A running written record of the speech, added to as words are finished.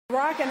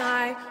Barack and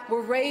I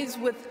were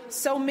raised with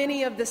so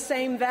many of the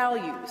same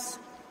values.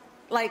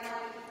 Like,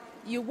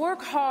 you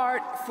work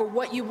hard for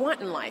what you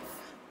want in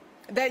life.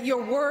 That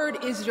your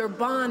word is your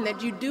bond,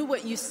 that you do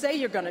what you say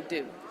you're going to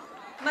do.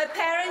 My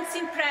parents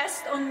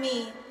impressed on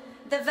me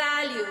the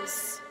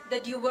values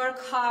that you work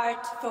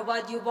hard for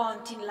what you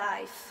want in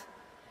life.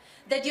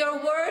 That your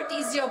word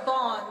is your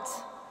bond,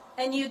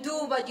 and you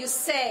do what you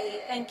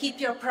say and keep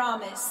your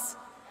promise.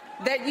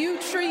 That you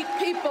treat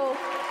people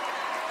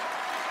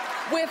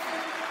with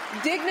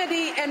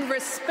dignity and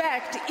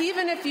respect,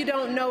 even if you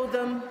don't know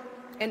them,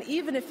 and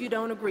even if you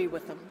don't agree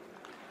with them.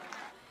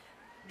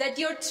 That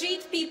you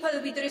treat people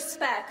with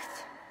respect.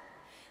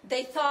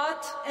 They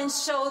thought and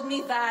showed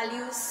me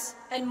values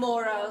and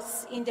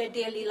morals in their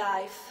daily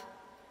life.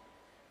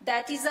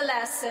 That is a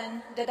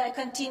lesson that I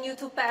continue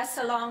to pass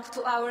along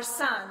to our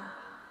son.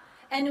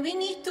 And we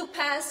need to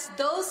pass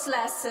those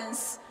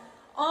lessons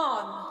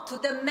on to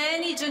the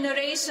many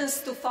generations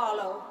to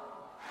follow.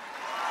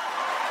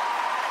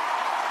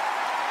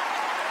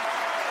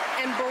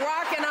 And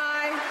Barack and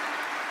I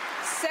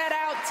set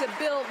out to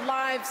build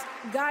lives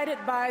guided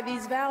by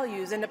these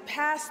values and to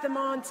pass them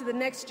on to the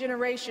next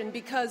generation,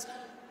 because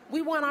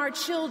we want our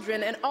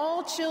children and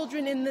all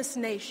children in this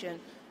nation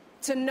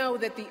to know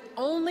that the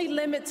only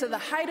limit to the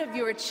height of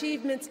your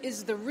achievements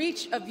is the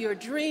reach of your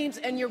dreams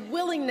and your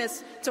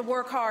willingness to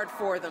work hard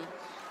for them.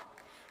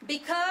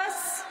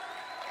 Because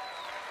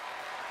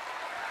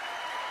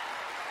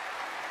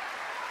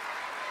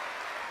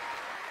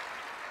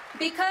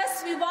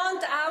we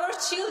want our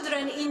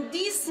children in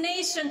this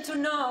nation to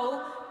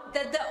know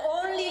that the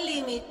only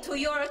limit to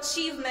your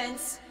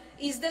achievements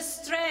is the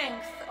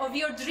strength of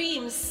your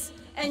dreams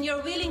and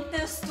your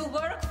willingness to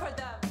work for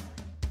them.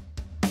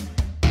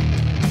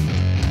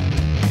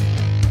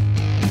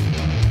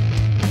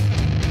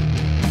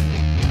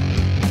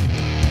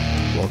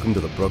 Welcome to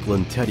the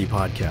Brooklyn Teddy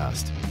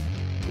podcast.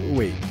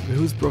 Wait,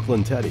 who's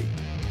Brooklyn Teddy?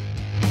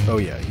 Oh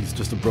yeah, he's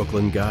just a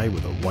Brooklyn guy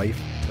with a wife,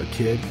 a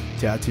kid,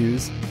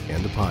 tattoos,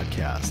 and a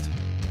podcast.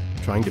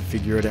 Trying to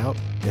figure it out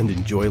and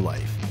enjoy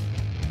life.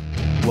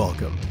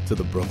 Welcome to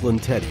the Brooklyn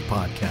Teddy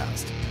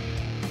podcast.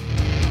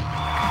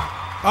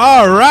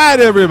 All right,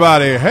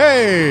 everybody.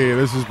 Hey,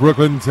 this is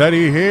Brooklyn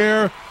Teddy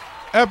here.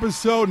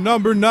 Episode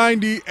number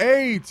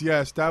 98.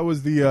 Yes, that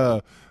was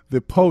the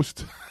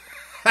post.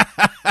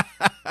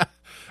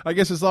 I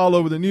guess it's all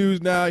over the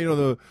news now. You know,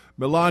 the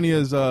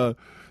Melania's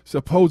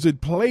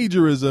supposed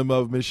plagiarism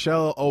of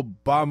Michelle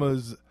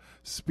Obama's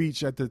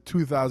speech at the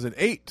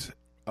 2008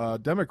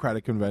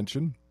 Democratic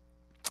convention.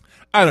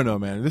 I don't know,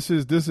 man. This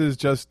is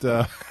just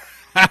the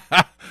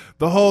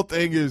whole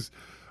thing is,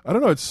 I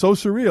don't know. It's so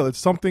surreal. It's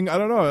something, I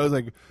don't know. It was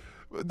like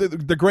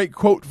the great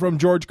quote from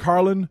George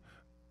Carlin.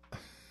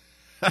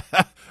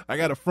 I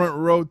got a front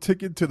row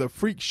ticket to the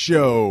freak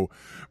show,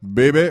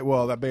 baby.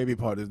 Well, that baby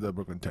part is the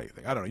Brooklyn Teddy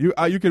thing. I don't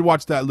know. You can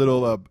watch that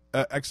little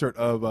excerpt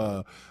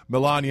of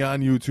Melania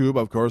on YouTube.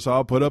 Of course,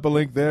 I'll put up a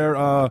link there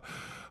on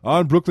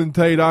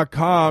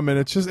BrooklynTeddy.com, and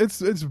it's just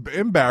it's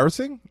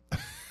embarrassing,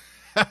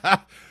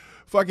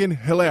 fucking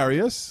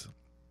hilarious.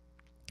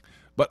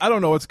 But I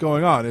don't know what's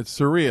going on. It's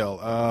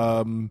surreal.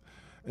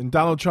 And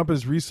Donald Trump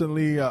has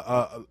recently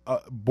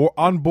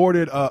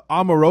onboarded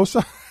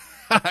Omarosa.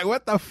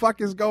 What the fuck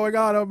is going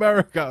on,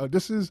 America?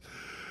 This is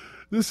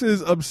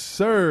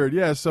absurd.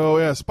 Yeah, so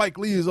yeah, Spike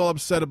Lee is all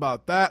upset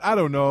about that. I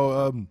don't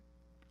know.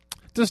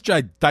 Just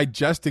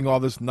digesting all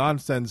this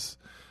nonsense,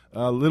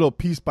 little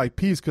piece by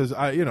piece, because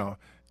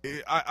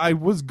I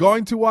was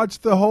going to watch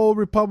the whole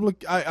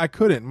Republic. I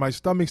couldn't. My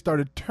stomach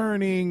started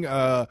turning.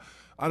 I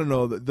don't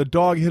know. The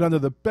dog hid under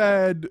the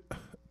bed.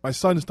 My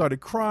son started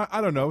crying.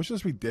 I don't know. It was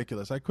just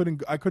ridiculous. I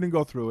couldn't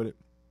go through with it.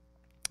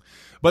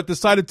 But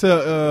decided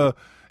to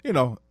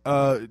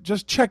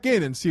just check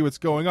in and see what's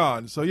going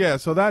on. So yeah,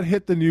 so that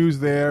hit the news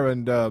there,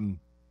 and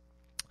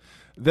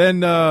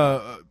then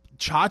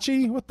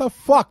Chachi, what the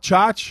fuck,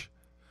 Chach?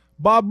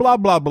 Blah blah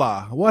blah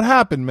blah. What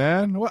happened,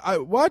 man?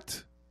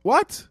 What?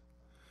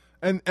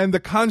 And the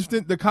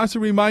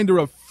constant reminder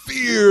of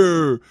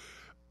fear.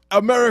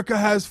 America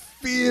has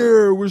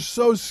fear. We're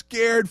so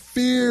scared.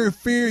 Fear.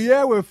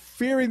 Yeah, we're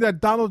fearing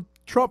that Donald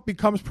Trump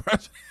becomes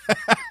president.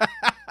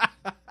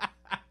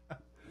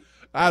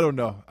 I don't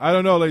know,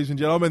 ladies and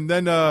gentlemen.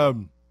 Then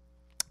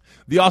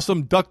the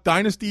awesome Duck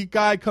Dynasty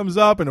guy comes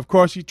up, and of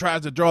course he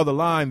tries to draw the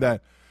line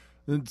that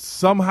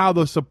somehow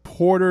the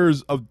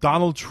supporters of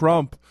Donald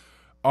Trump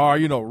are,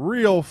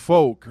 real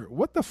folk.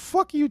 What the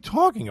fuck are you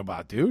talking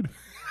about, dude?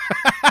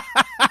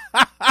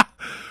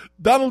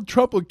 Donald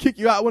Trump will kick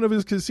you out one of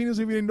his casinos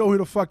if you didn't know who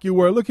the fuck you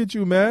were. Look at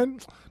you, man.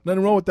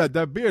 Nothing wrong with that.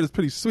 That beard is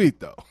pretty sweet,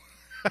 though.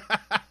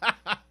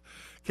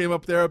 Came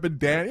up there up and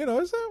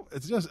danced.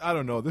 It's just, I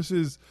don't know. This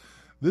is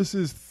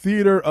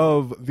theater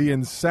of the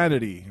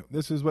insanity.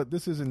 This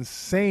is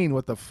insane.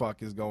 What the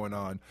fuck is going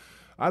on?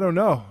 I don't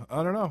know.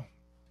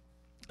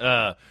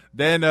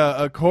 Then,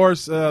 of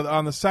course,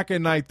 on the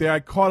second night there,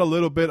 I caught a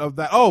little bit of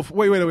that. Oh,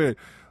 wait.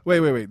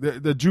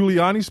 The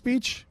Giuliani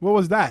speech? What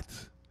was that?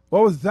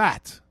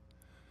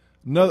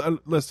 No,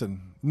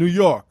 listen, New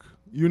York,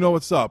 you know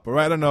what's up, all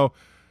right? I don't know.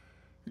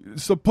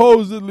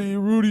 supposedly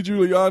Rudy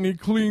Giuliani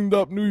cleaned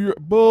up New York.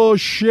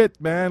 Bullshit,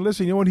 man.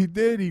 Listen, you know what he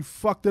did? He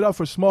fucked it up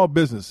for small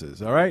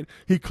businesses, all right?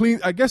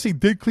 I guess he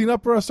did clean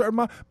up for a certain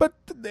amount, but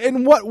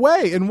in what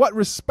way? In what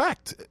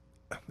respect?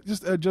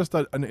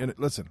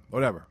 Listen,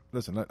 whatever.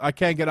 Listen, I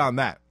can't get on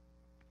that.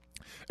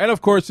 And,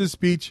 of course, his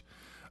speech,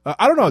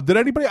 I don't know. Did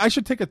anybody? I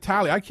should take a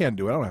tally. I can't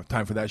do it. I don't have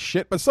time for that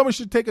shit. But someone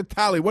should take a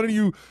tally. One of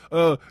you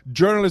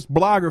journalist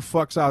blogger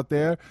fucks out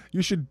there,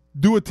 you should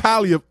do a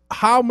tally of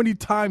how many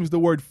times the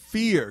word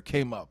fear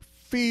came up.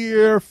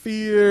 Fear,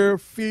 fear,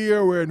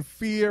 fear. We're in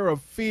fear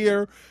of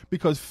fear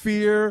because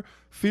fear.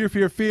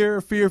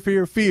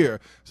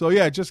 So,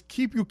 yeah, just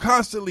keep you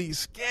constantly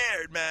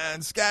scared,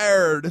 man.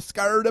 Scared.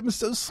 I'm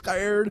so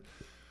scared.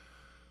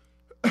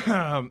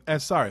 And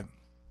sorry.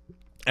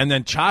 And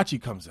then Chachi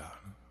comes out.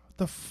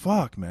 The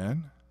fuck,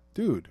 man,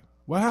 dude,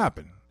 what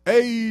happened?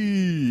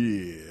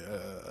 Hey,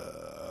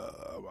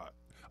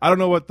 I don't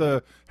know what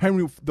the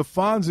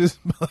Fonz's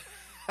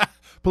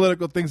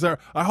political things are.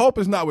 I hope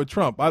it's not with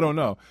Trump. I don't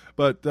know,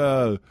 but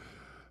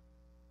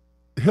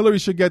Hillary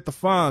should get the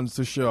Fonz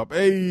to show up.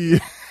 Hey,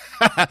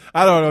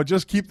 I don't know.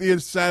 Just keep the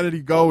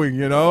insanity going,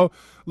 you know.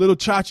 Little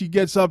Chachi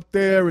gets up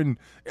there, and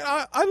you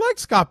know, I like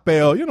Scott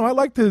Baio. You know, I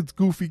like his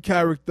goofy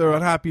character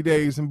on Happy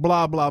Days and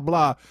blah blah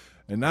blah.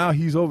 And now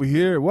he's over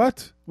here.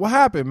 What? What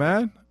happened,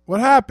 man? What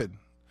happened?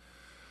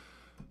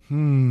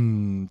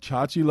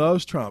 Chachi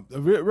loves Trump.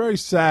 Very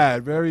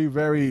sad. Very,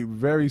 very,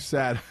 very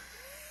sad.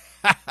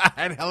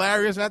 And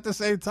hilarious at the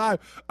same time.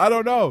 I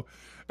don't know.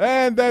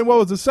 And then what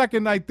was the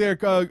second night there?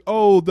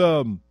 Old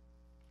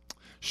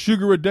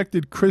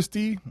sugar-addicted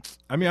Christie.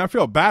 I mean, I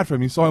feel bad for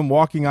him. You saw him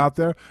walking out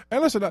there.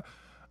 And listen,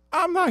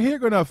 I'm not here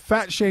going to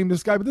fat shame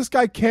this guy, but this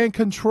guy can't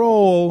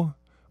control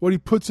what he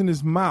puts in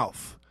his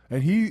mouth.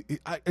 And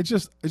it's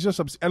just,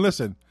 and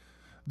listen,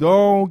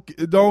 don't give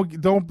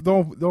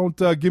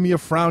me a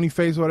frowny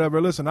face or whatever.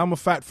 Listen, I'm a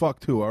fat fuck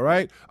too, all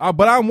right?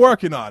 But I'm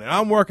working on it.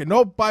 I'm working.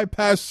 No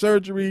bypass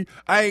surgery.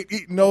 I ain't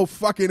eating no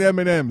fucking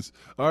M&Ms,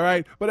 all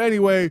right? But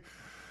anyway,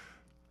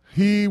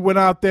 he went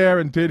out there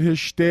and did his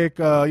shtick,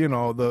 you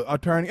know, the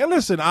attorney. And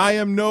listen, I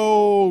am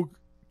no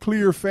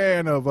clear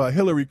fan of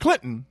Hillary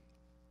Clinton.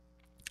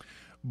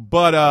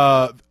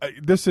 But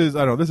this is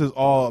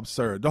all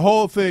absurd. The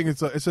whole thing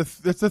it's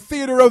a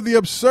theater of the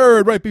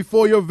absurd right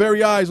before your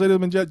very eyes, ladies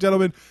and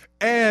gentlemen.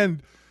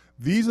 And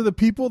these are the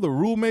people, the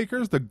rule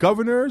makers, the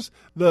governors,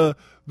 the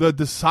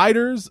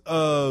deciders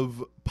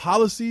of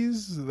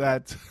policies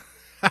that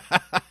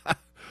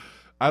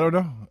I don't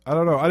know.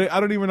 I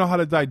don't even know how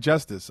to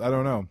digest this. I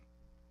don't know.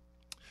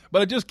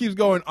 But it just keeps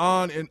going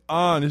on and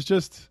on. It's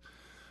just,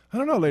 I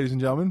don't know, ladies and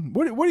gentlemen.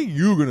 What are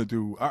you gonna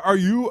do? Are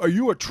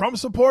you a Trump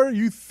supporter?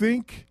 You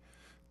think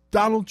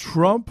Donald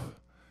Trump,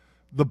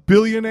 the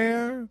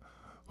billionaire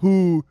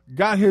who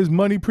got his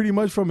money pretty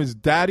much from his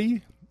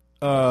daddy,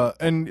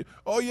 and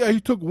oh yeah,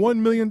 he took $1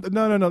 million.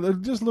 No.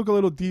 Just look a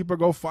little deeper.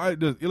 Go find.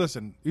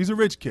 Listen, he's a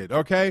rich kid.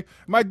 Okay,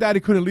 my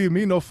daddy couldn't leave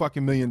me no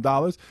fucking $1 million.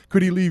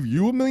 Could he leave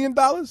you $1 million?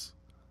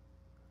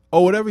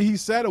 Or whatever he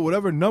said, or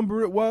whatever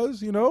number it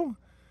was. You know,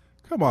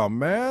 come on,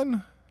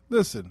 man.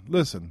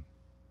 Listen.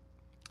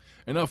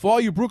 And for all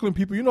you Brooklyn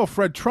people, you know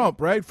Fred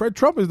Trump, right? Fred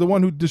Trump is the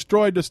one who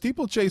destroyed the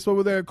steeplechase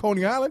over there at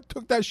Coney Island,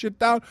 took that shit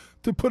down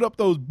to put up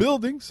those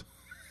buildings.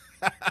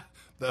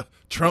 The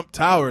Trump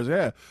Towers,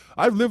 yeah.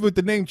 I've lived with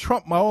the name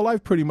Trump my whole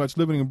life pretty much,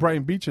 living in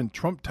Brighton Beach, and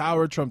Trump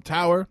Tower.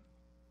 I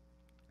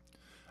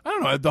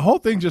don't know. The whole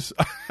thing just,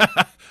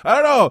 I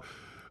don't know.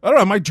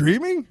 Am I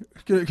dreaming?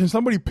 Can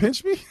somebody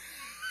pinch me?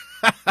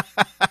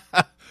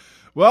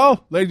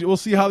 Well, ladies, we'll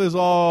see how this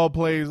all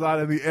plays out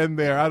in the end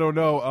there. I don't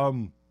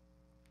know.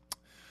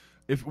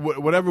 If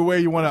whatever way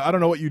you want to, I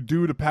don't know what you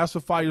do to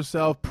pacify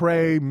yourself,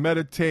 pray,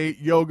 meditate,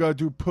 yoga,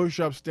 do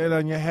push-ups, stand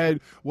on your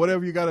head,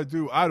 whatever you got to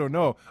do. I don't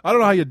know. I don't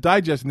know how you're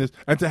digesting this.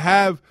 And to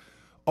have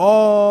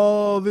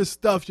all this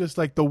stuff just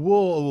like the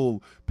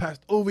wool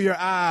passed over your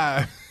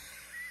eye.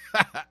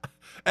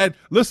 And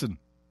listen,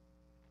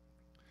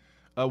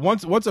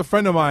 once a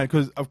friend of mine,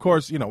 because of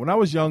course, you know, when I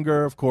was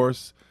younger, of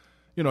course,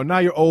 you know, now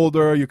you're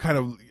older, you kind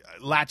of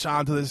latch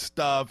on to this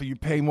stuff and you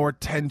pay more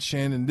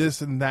attention and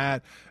this and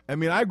that. I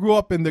mean, I grew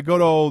up in the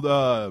good old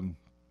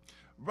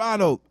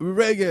Ronald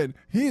Reagan.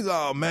 He's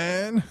all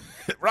man.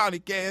 Ronnie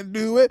can't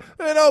do it.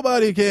 And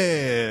nobody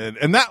can.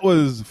 And that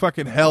was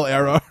fucking hell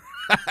era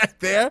right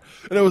there.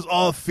 And it was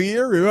all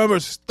fear. Remember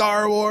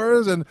Star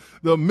Wars and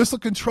the missile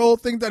control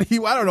thing that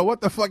I don't know what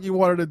the fuck he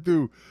wanted to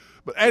do.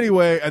 But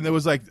anyway, and there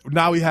was like,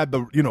 now we had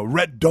the, you know,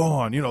 Red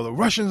Dawn. You know, the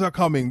Russians are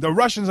coming.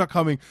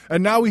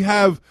 And now we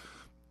have,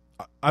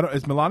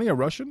 is Melania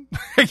Russian?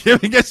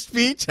 Giving a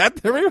speech at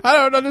the I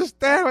don't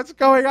understand what's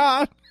going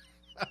on.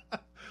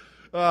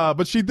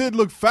 But she did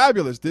look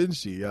fabulous, didn't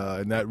she?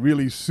 In that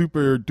really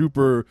super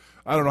duper,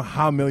 I don't know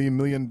how $1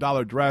 million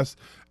dress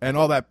and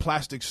all that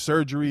plastic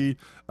surgery.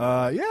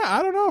 Yeah,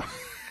 I don't know.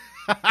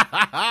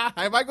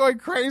 Am I going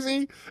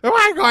crazy? Am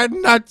I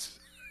going nuts?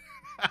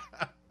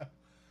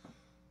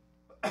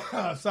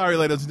 Sorry,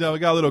 ladies and gentlemen,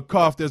 I got a little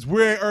cough. It's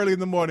way early in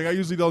the morning. I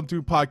usually don't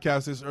do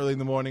podcasts this early in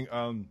the morning.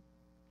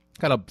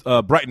 Got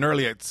up bright and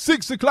early at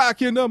 6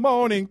 o'clock in the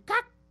morning.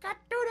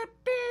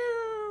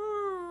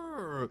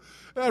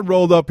 And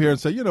rolled up here and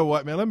said, you know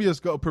what, man, let me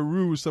just go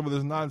peruse some of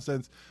this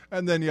nonsense.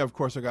 And then, yeah, of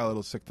course, I got a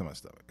little sick to my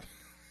stomach.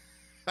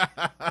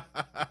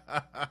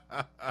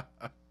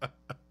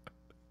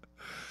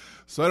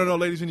 So I don't know,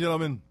 ladies and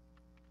gentlemen.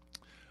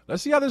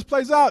 Let's see how this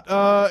plays out.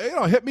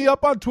 Hit me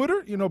up on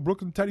Twitter.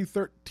 Brooklyn Teddy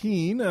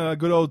 13.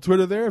 Good old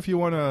Twitter there. If you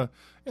want to,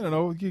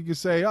 you can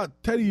say, "Oh,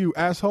 Teddy, you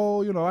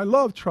asshole." I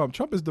love Trump.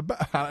 Trump is the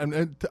best.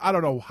 And I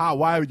don't know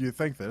why would you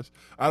think this?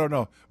 I don't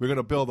know. We're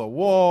gonna build a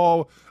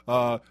wall.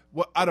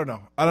 What? I don't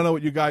know. I don't know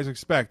what you guys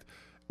expect.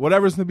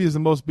 Whatever's gonna be is the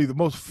most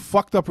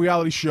fucked up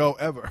reality show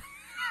ever.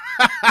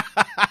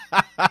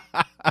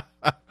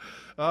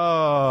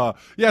 So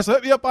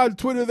hit me up on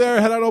Twitter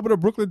there. Head on over to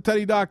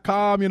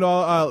brooklynteddy.com.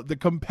 The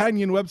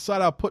companion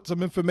website. I'll put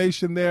some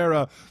information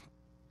there.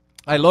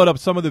 I load up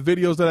some of the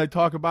videos that I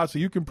talk about so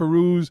you can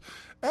peruse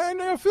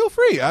and feel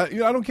free. I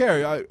don't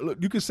care.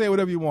 You can say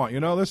whatever you want.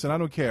 Listen, I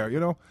don't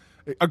care.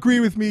 Agree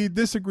with me,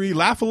 disagree,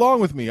 laugh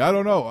along with me. I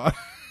don't know.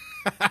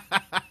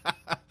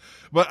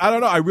 But I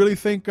don't know. I really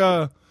think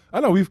I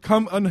know we've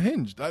come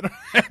unhinged.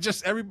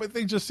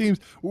 Everything just seems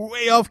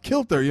way off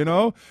kilter, and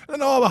all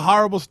the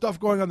horrible stuff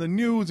going on in the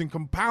news and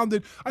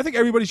compounded. I think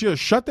everybody should have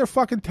shut their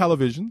fucking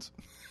televisions,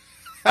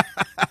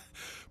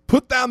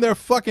 put down their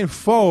fucking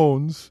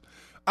phones.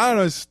 I don't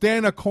know, stand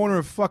in a corner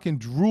and fucking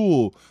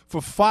drool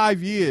for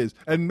 5 years,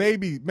 and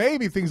maybe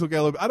things will get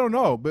a little bit. I don't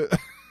know, but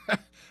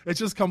it's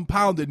just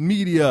compounded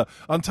media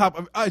on top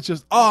of it's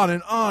just on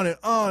and on and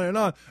on and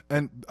on.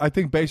 And I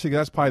think basically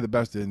that's probably the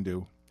best they didn't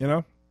do.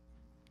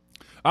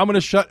 I'm going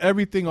to shut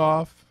everything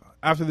off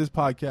after this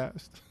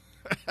podcast.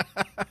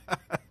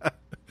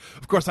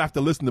 Of course, I have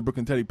to listen to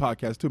Brooklyn Teddy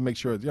podcast too, make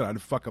sure I didn't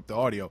fuck up the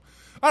audio.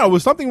 I don't know,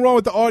 was something wrong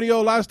with the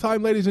audio last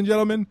time, ladies and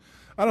gentlemen?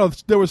 I don't know,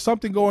 there was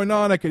something going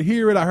on. I could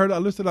hear it. I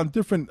listened on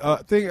different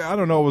things. I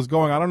don't know what was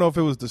going on. I don't know if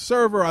it was the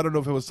server. I don't know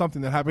if it was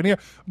something that happened here.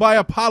 But I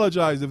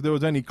apologize if there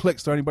was any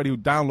clicks or anybody who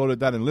downloaded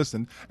that and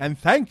listened. And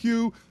thank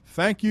you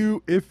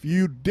if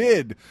you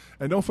did.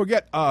 And don't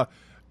forget,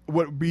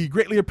 would be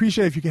greatly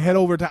appreciated if you can head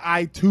over to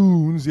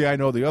iTunes. Yeah, I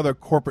know the other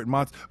corporate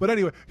months. But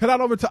anyway, head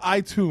on over to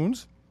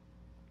iTunes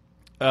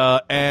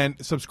and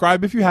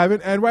subscribe if you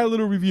haven't, and write a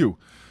little review.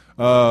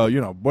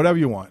 Whatever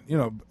you want.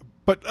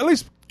 But at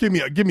least give me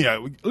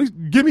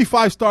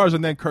 5 stars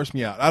and then curse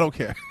me out. I don't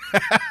care.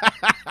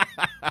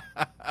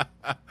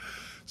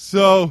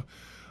 So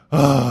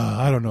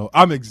I don't know.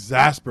 I'm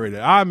exasperated.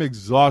 I'm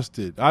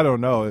exhausted. I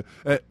don't know.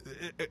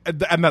 And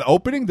that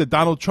opening, the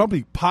Donald Trump,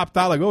 he popped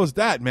out like, what was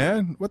that,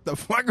 man? What the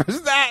fuck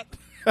was that?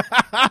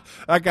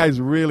 That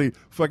guy's really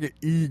fucking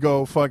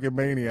ego fucking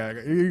maniac.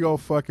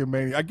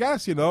 I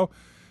guess, I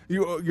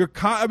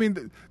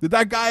mean, did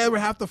that guy ever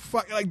have to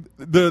fuck, like,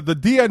 the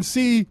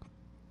DNC,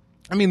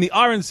 I mean, the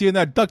RNC and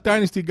that Duck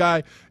Dynasty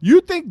guy,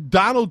 you think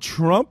Donald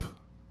Trump,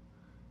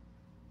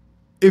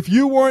 if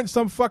you weren't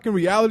some fucking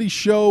reality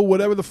show,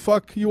 whatever the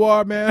fuck you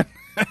are, man,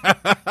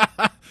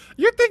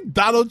 you think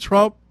Donald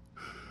Trump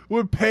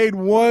would paid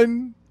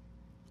 1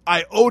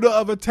 iota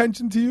of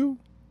attention to you?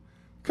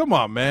 Come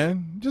on,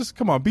 man. Just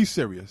come on, be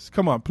serious.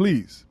 Come on,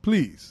 please.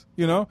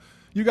 You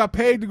got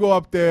paid to go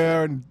up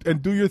there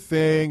and do your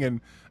thing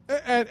and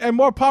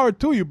more power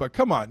to you, but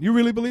come on. You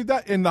really believe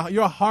that? In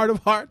your heart of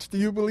hearts, do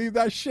you believe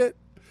that shit?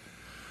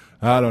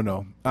 I don't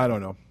know.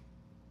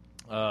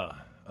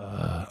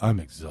 I'm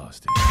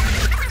exhausted.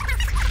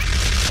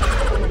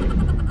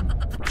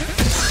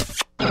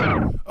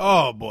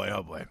 Oh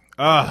boy.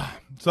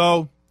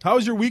 So how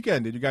was your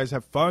weekend? Did you guys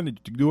have fun? Did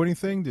you do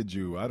anything? Did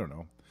you, I don't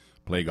know,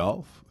 play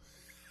golf?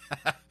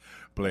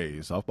 Play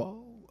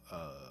softball?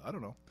 I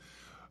don't know.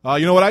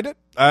 You know what I did?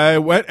 I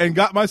went and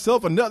got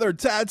myself another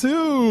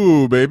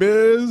tattoo,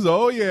 babies.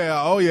 Oh yeah.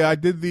 I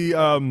did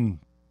the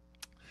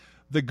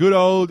good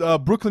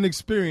old Brooklyn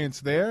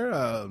experience there.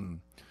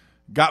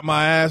 Got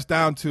my ass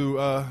down to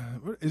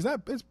it's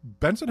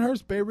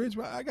Bensonhurst, Bay Ridge?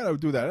 I gotta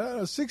do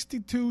that.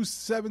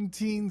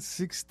 6217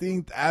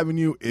 16th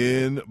Avenue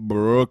in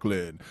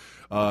Brooklyn.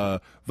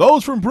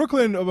 Those from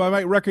Brooklyn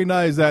might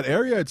recognize that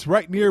area. It's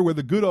right near where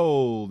the good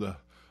old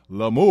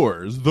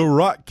L'Amour's, the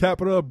rock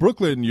capital of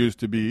Brooklyn, used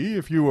to be.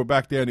 If you were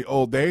back there in the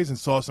old days and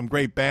saw some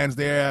great bands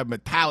there,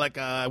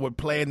 Metallica would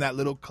play in that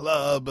little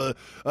club.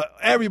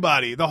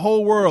 Everybody, the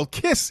whole world,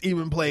 Kiss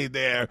even played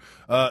there.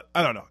 I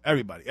don't know,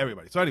 everybody.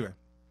 So anyway,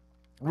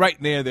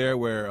 right near there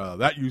where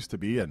that used to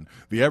be, and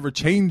the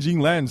ever-changing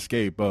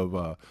landscape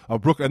of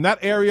Brooklyn. And that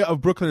area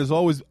of Brooklyn has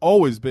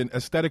always been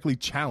aesthetically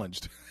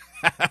challenged.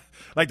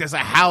 Like there's a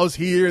house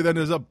here, then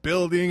there's a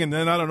building, and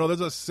then, I don't know,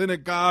 there's a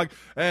synagogue,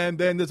 and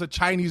then there's a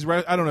Chinese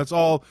restaurant. I don't know, it's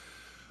all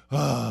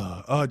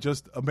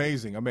just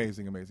amazing.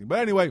 But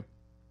anyway,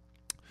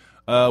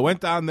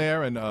 went down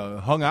there and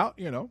hung out,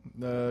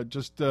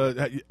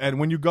 and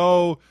when you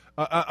go,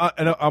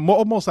 and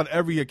almost on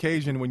every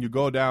occasion when you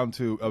go down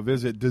to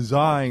visit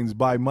Designs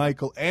by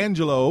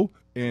Michelangelo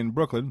in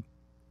Brooklyn,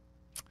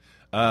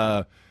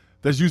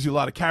 there's usually a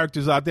lot of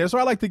characters out there. So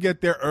I like to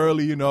get there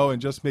early, and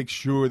just make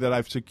sure that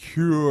I've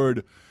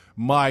secured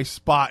my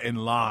spot in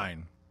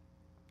line.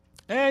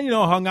 And,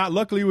 hung out.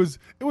 Luckily,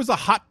 it was a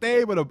hot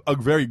day, but a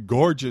very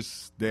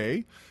gorgeous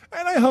day.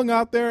 And I hung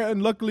out there,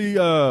 and luckily,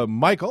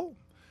 Michael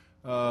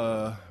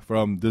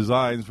from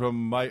Designs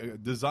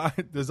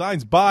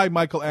by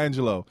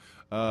Michelangelo,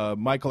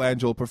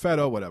 Michelangelo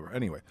Perfetto, whatever.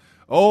 Anyway,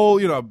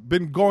 I've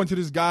been going to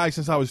this guy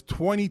since I was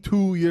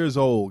 22 years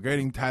old,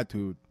 getting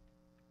tattooed.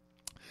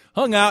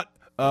 Hung out.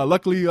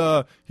 Luckily,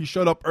 he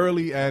showed up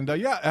early and,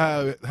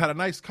 had a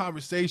nice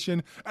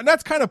conversation. And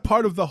that's kind of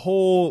part of the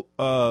whole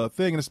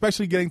thing, and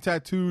especially getting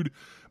tattooed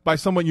by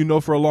someone you know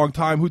for a long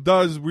time who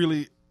does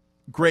really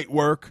great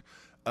work,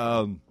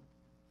 and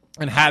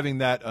having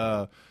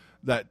that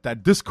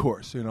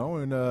discourse,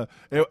 and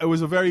it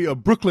was a very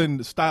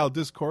Brooklyn-style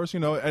discourse,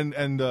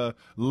 and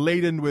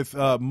laden with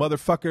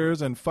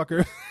motherfuckers and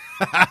fuckers,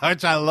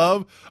 which I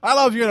love. I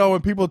love,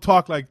 when people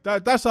talk like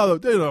that. That's how,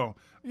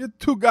 you're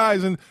two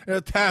guys in a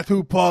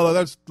tattoo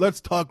parlor.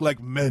 Let's talk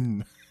like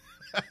men.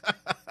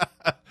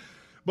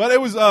 But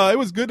it was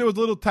good. There was a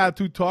little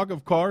tattoo talk,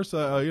 of course.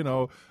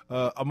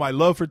 My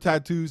love for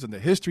tattoos and the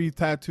history of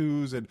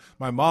tattoos, and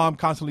my mom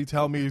constantly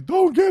telling me,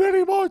 "Don't get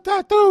any more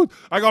tattoos."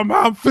 I go,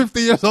 "Mom, I'm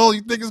 50 years old.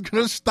 You think it's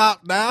gonna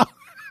stop now?"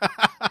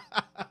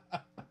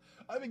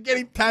 I've been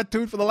getting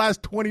tattooed for the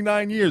last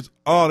 29 years,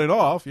 on and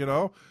off.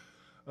 29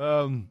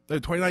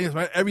 years,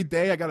 right? Every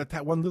day I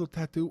got one little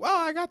tattoo. Oh,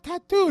 I got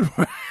tattooed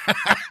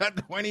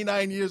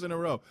 29 years in a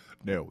row.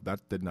 No,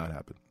 that did not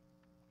happen.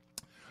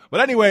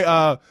 But anyway,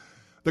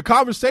 the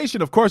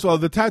conversation, of course,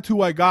 the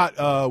tattoo I got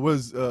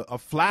was a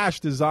flash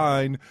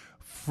design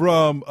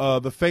from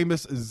the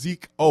famous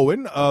Zeke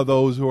Owen.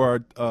 Those who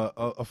are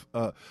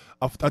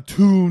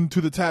attuned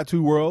to the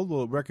tattoo world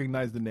will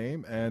recognize the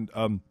name. And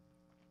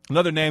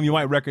another name you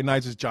might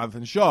recognize is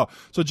Jonathan Shaw.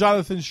 So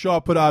Jonathan Shaw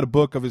put out a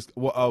book of his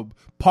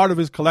part of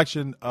his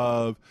collection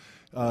of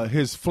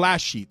his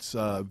flash sheets,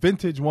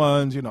 vintage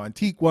ones,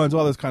 antique ones,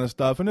 all this kind of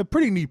stuff, and a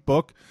pretty neat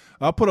book.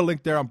 I'll put a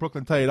link there on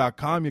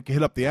BrooklynTeddy.com. You can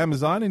hit up the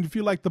Amazon, and if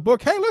you like the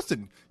book, hey,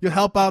 listen, you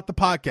help out the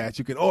podcast.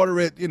 You can order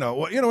it. You know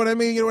what I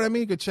mean.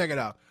 You can check it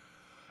out.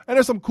 And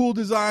there's some cool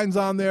designs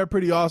on there,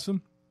 pretty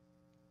awesome.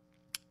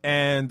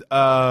 And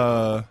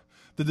the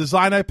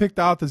design I picked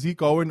out, the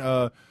Zeke Owen,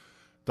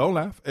 don't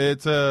laugh.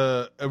 It's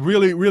a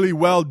really, really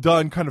well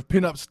done kind of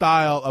pinup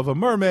style of a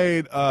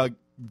mermaid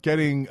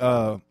getting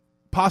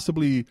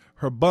possibly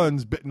her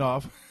buns bitten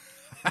off.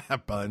 Her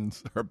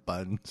buns.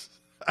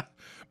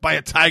 By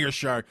a tiger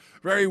shark.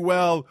 Very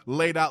well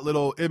laid out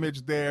little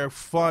image there.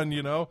 Fun,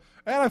 And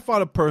I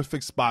found a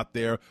perfect spot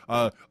there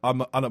on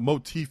a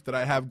motif that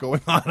I have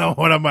going on.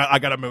 I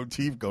got a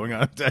motif going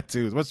on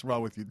tattoos. What's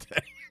wrong with you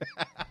today?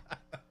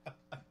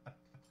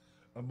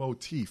 A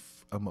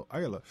motif. Did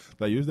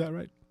I use that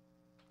right?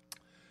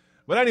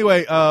 But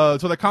anyway, so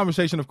the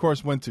conversation, of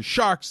course, went to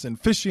sharks and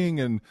fishing,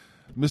 and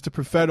Mr.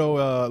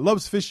 Perfetto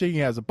loves fishing. He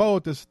has a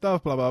boat, this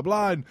stuff, blah, blah,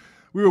 blah. And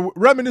we were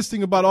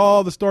reminiscing about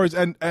all the stories.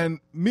 And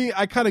me,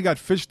 I kind of got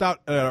fished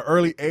out at an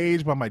early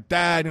age by my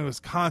dad. And it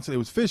was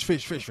fish.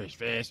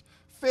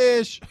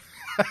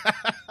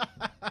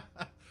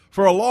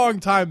 For a long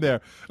time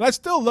there. And I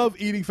still love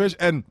eating fish.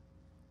 And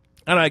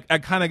I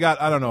kind of got,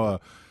 I don't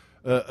know,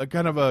 a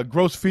kind of a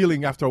gross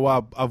feeling after a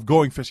while of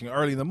going fishing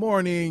early in the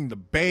morning, the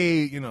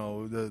bait,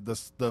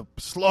 the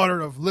slaughter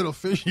of little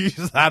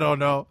fishies. I don't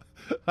know.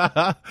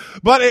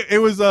 But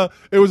it was a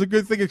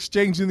good thing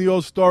exchanging the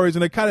old stories,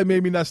 and it kind of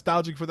made me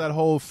nostalgic for that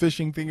whole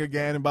fishing thing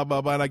again, and blah,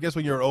 blah, blah. And I guess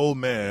when you're an old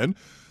man,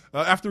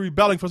 after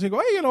rebelling for something, you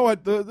go, hey, you know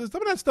what? Some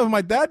of that stuff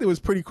my dad did was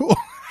pretty cool.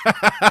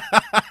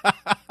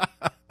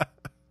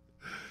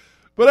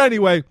 But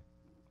anyway,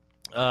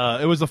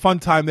 it was a fun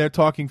time there,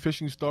 talking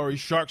fishing stories,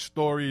 shark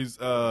stories,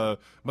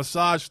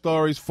 massage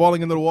stories,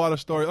 falling into the water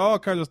stories, all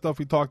kinds of stuff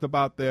we talked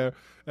about there.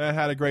 And I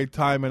had a great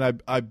time,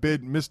 and I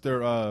bid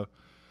Mr.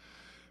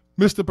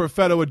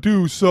 Perfetto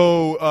adieu.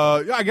 So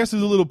I guess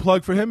there's a little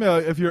plug for him.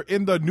 If you're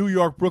in the New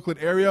York, Brooklyn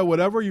area,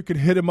 whatever, you can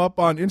hit him up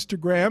on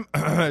Instagram.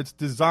 It's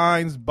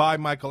Designs by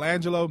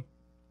Michelangelo.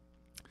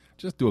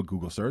 Just do a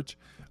Google search.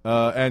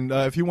 And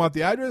if you want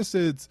the address,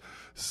 it's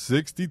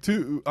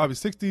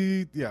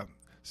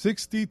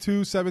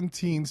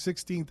 6217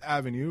 16th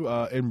Avenue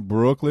in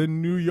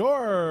Brooklyn, New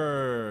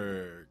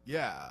York.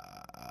 Yeah.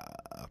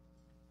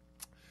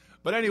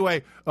 But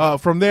anyway,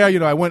 from there,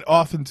 I went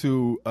off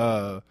into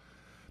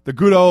the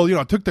good old,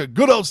 took the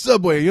good old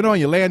subway, and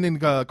you land in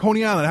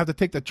Coney Island. I have to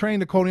take the train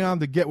to Coney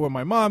Island to get where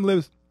my mom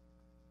lives.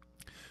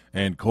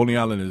 And Coney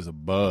Island is a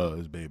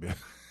buzz, baby.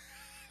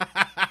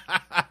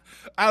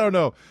 I don't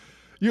know.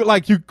 You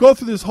go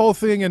through this whole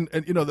thing, and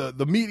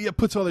the media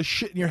puts all this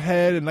shit in your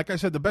head. And like I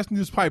said, the best thing to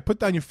do is probably put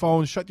down your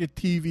phone, shut your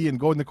TV, and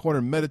go in the corner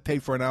and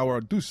meditate for an hour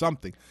or do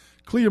something.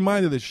 Clear your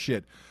mind of this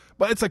shit.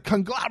 But it's a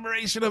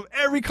conglomeration of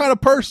every kind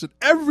of person,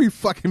 every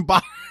fucking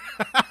body.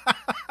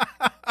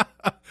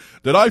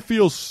 Did I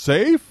feel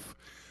safe?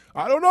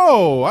 I don't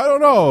know.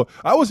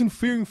 I wasn't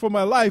fearing for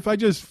my life. I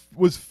just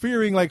was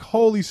fearing like,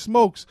 holy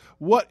smokes,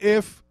 what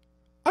if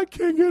I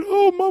can't get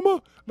home,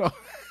 mama? No.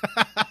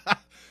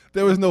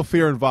 there was no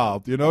fear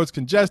involved. You know, it's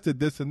congested,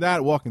 this and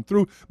that, walking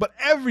through. But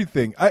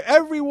everything, I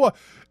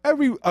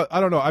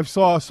don't know. I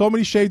saw so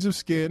many shades of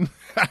skin,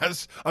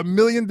 has a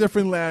million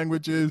different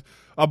languages,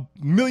 a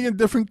million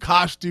different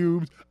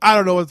costumes. I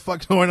don't know what the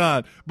fuck's going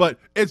on, but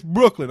it's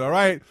Brooklyn, all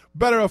right?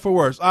 Better or for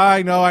worse.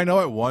 I know.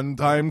 At one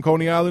time,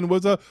 Coney Island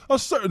was a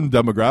certain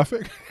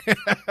demographic.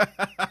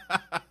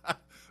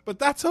 But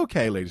that's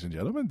okay, ladies and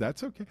gentlemen.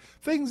 That's okay.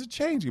 Things are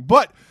changing.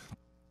 But,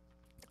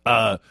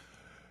 I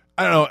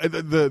don't know,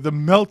 the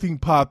melting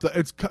pot,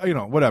 it's, you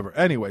know, whatever.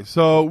 Anyway,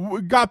 so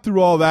we got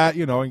through all that,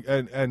 you know,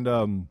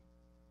 and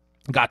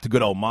got to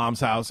good old mom's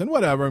house and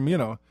whatever, you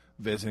know,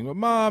 visiting with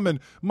mom. And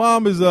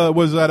mom was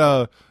at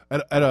a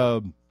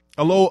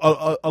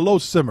low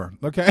simmer,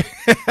 okay?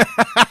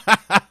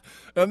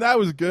 And that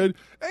was good.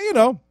 And, you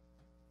know,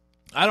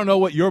 I don't know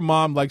what your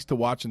mom likes to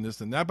watch and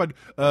this and that, but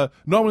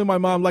normally my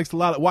mom likes to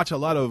watch a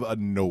lot of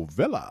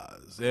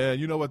novellas.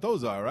 And you know what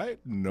those are, right?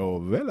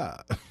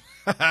 Novella.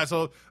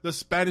 So the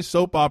Spanish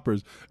soap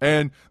operas.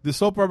 And the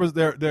soap operas,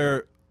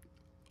 they're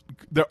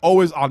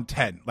always on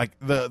 10. Like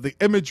the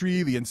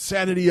imagery, the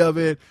insanity of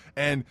it,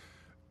 and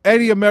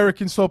any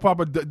American soap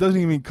opera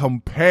doesn't even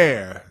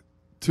compare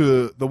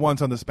to the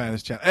ones on the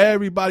Spanish channel.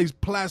 Everybody's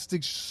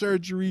plastic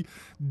surgery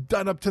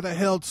done up to the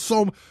hilt,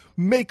 so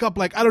makeup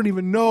like I don't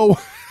even know,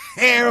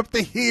 hair up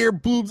to here,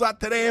 boobs out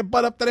to there,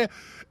 butt up to there,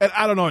 and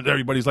I don't know. And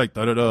everybody's like,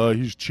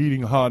 he's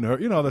cheating on her.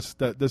 You know, that's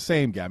the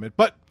same gamut.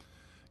 But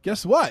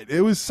guess what?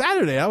 It was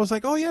Saturday. I was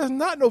like, oh yeah, it's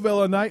not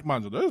novella night.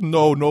 Man, there's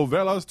no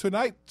novellas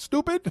tonight,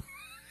 stupid.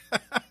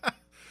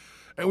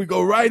 And we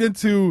go right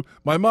into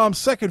my mom's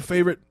second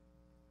favorite,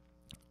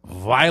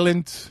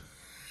 violent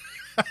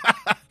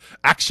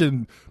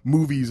action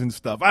movies and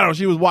stuff. I don't know.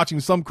 She was watching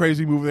some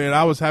crazy movie and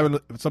I was having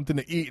something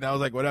to eat and I was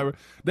like, whatever.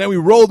 Then we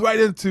rolled right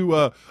into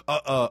an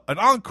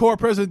encore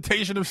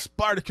presentation of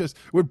Spartacus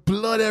with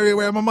blood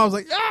everywhere. My mom was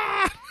like,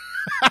 ah!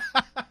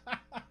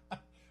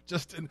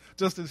 Just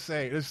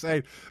insane.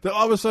 Then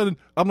all of a sudden,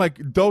 I'm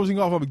like dozing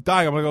off. I'm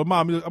dying. I'm like, oh,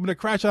 Mom, I'm going to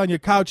crash on your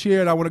couch here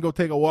and I want to go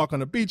take a walk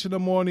on the beach in the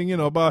morning,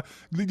 doing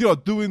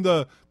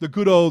the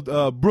good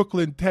old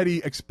Brooklyn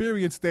Teddy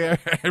experience there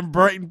in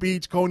Brighton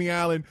Beach, Coney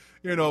Island.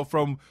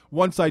 From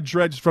once I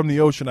dredged from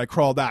the ocean, I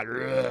crawled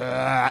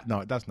out.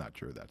 No, that's not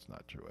true. That's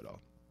not true at all.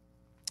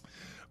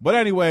 But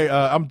anyway,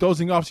 I'm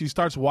dozing off. She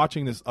starts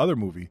watching this other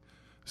movie,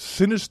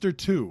 Sinister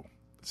 2.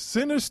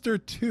 Sinister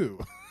 2.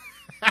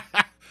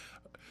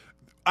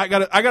 I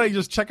gotta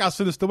just check out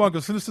Sinister 1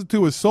 because Sinister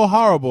 2 is so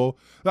horrible.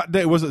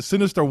 Was it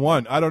Sinister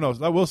 1? I don't know.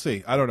 We'll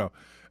see. I don't know.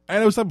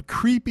 And it was some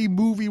creepy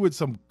movie with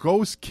some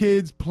ghost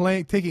kids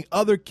taking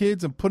other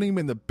kids and putting them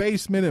in the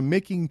basement and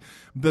making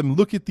them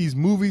look at these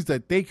movies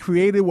that they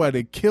created while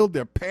they killed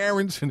their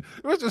parents. And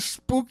it was the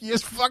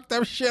spookiest fucked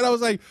up shit. I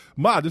was like,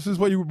 Ma, this is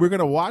what we're going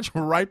to watch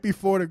right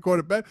before they go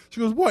to bed?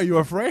 She goes, what, you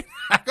afraid?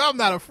 I'm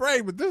not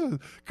afraid, but this is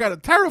kind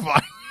of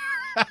terrifying.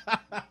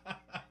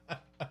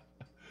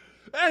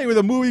 Anyway,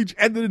 the movie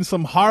ended in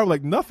some horror,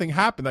 like nothing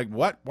happened. Like,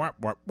 what?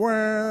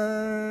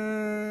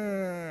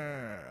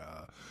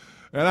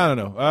 And I don't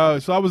know.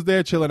 So I was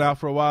there chilling out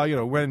for a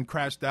while, went and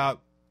crashed out.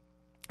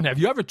 And have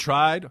you ever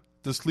tried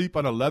to sleep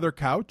on a leather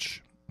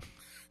couch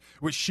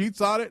with sheets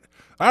on it?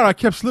 I don't know. I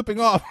kept slipping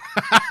off.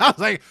 I was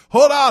like,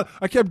 hold on.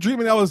 I kept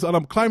dreaming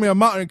I'm climbing a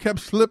mountain and kept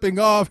slipping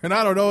off. And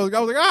I don't know. I was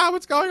like,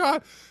 what's going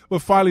on? But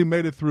finally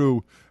made it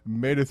through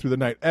the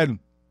night. And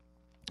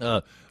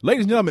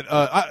ladies and gentlemen,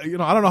 I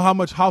don't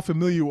know how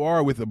familiar you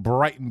are with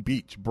Brighton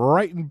Beach.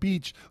 Brighton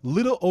Beach,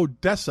 Little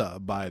Odessa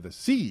by the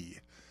sea.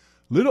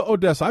 Little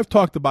Odessa. I've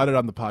talked about it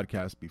on the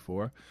podcast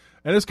before.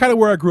 And it's kind of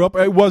where I grew up.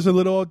 It was a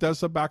Little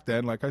Odessa back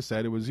then. Like I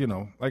said, it was,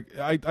 like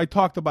I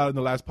talked about it in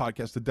the last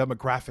podcast, the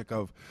demographic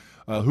of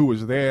who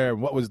was there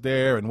and what was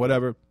there and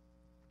whatever.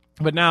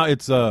 But now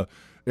it's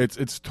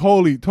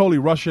totally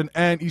Russian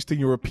and Eastern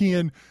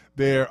European.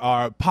 There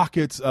are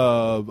pockets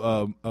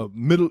of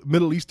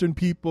Middle Eastern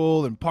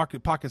people and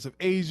pockets of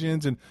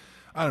Asians, and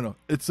I don't know.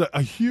 It's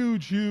a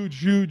huge.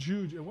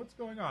 And what's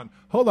going on?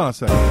 Hold on a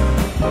second.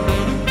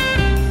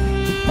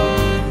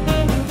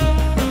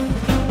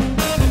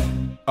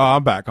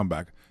 I'm back.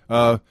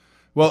 Well,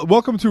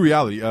 welcome to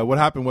reality. What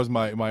happened was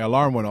my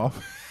alarm went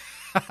off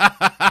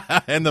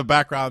in the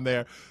background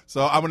there,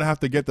 so I'm gonna have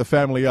to get the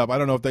family up. I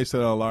don't know if they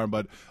set an alarm,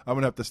 but I'm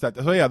gonna have to set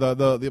that. So yeah,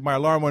 my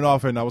alarm went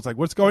off, and I was like,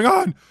 "What's going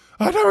on?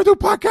 I never do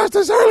podcasts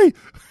this early."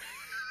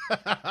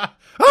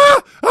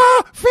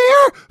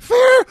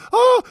 Fear!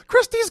 Oh,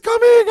 Christy's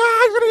coming!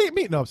 He's gonna eat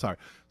me! No, sorry,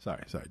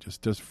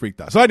 just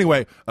freaked out. So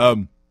anyway,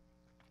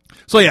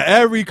 so yeah,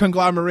 every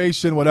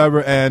conglomeration,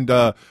 whatever, and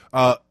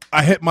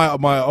I hit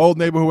my old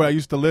neighborhood where I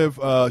used to live,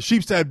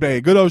 Sheepshead Bay,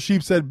 good old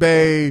Sheepshead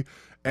Bay,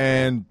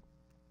 and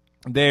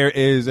there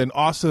is an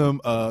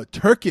awesome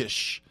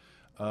Turkish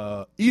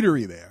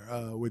eatery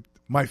there with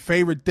my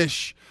favorite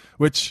dish,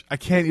 which I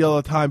can't eat all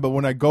the time, but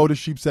when I go to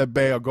Sheepshead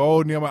Bay, I'll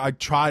go near I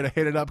try to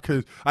hit it up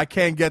because I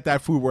can't get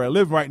that food where I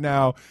live right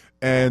now.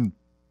 And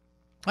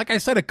like I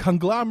said, a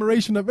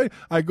conglomeration of it.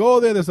 I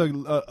go there, there's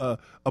a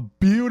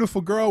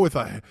beautiful girl with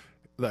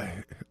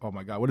oh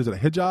my God, what is it? A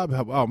hijab?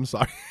 Oh, I'm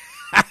sorry.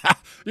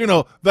 You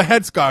know, the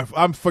headscarf.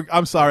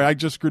 I'm sorry. I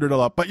just screwed it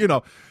all up. But, you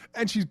know,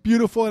 and she's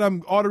beautiful, and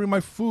I'm ordering my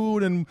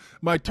food, and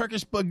my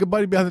Turkish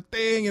buddy behind the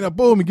thing, and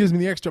boom, he gives me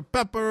the extra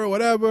pepper or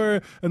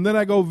whatever. And then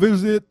I go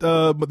visit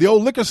the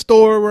old liquor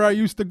store where I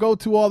used to go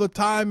to all the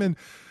time, and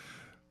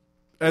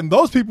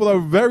those people are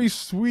very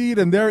sweet,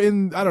 and they're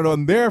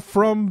and they're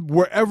from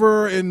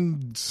wherever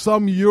in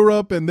some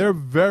Europe, and they're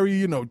very,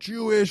 you know,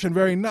 Jewish and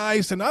very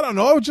nice, and I don't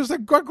know, it was just a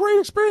great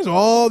experience.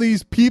 All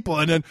these people,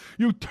 and then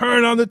you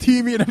turn on the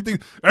TV and everything,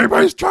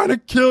 everybody's trying to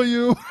kill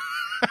you.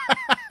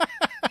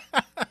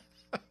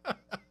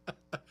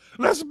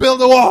 Let's build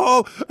a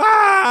wall.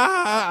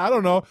 I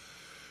don't know.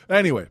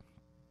 Anyway,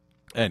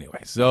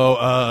 so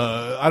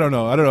I don't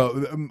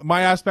know.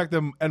 My aspect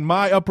and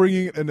my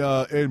upbringing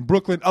in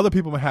Brooklyn, other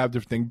people might have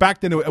different things.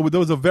 Back then, there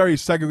was a very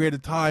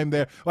segregated time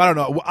there. I don't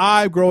know.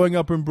 I growing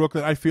up in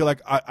Brooklyn, I feel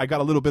like I got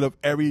a little bit of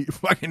every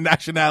fucking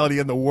nationality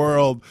in the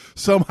world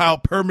somehow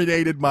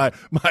permeated my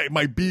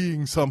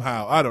being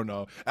somehow. I don't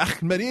know. I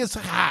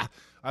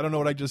don't know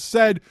what I just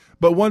said,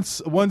 but once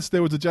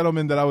there was a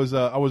gentleman that I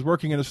was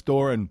working in a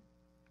store, and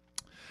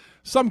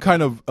some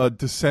kind of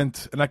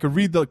dissent, and I could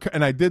read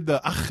and I did the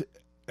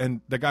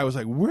and the guy was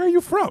like, "Where are you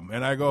from?"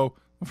 And I go,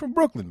 "I'm from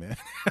Brooklyn, man."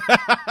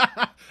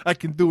 I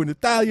can do an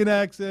Italian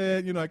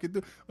accent, you know. I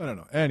don't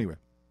know. Anyway,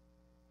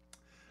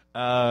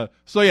 so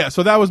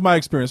that was my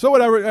experience. So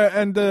whatever,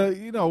 and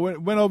you know,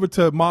 went over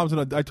to mom's,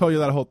 and I told you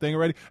that whole thing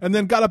already, and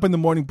then got up in the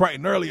morning bright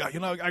and early. You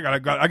know, I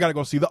gotta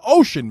go see the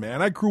ocean,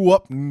 man. I grew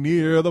up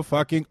near the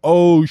fucking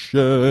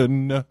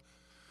ocean.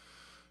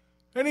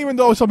 And even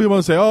though some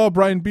people say, "Oh,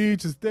 Brighton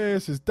Beach is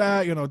this, is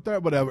that," you know,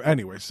 whatever.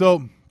 Anyway,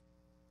 so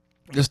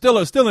it's still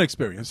an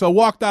experience. So I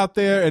walked out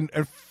there, and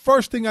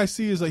first thing I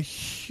see is a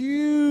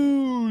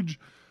huge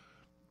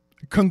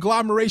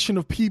conglomeration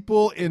of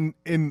people in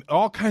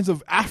all kinds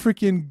of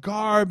African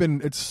garb,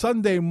 and it's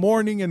Sunday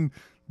morning, and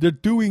they're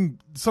doing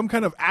some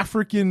kind of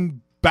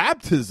African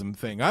baptism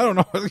thing. I don't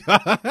know.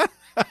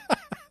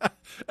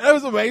 It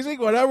was amazing.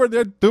 Whatever,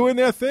 they're doing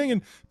their thing,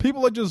 and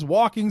people are just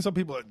walking. Some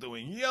people are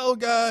doing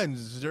yoga and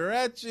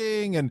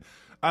stretching, and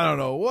I don't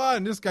know what.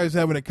 And this guy's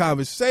having a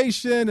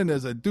conversation, and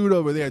there's a dude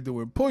over there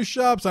doing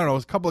push-ups. I don't know.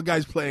 There's a couple of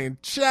guys playing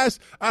chess.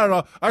 I don't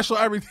know. I saw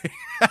everything.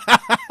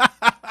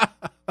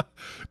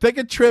 Take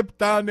a trip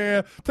down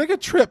there. Take a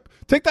trip.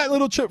 Take that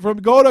little trip from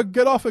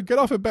get off at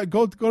bed.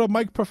 Go to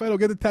Mike Perfetto,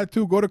 get a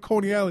tattoo. Go to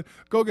Coney Island.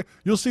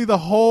 You'll see the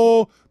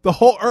whole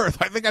earth.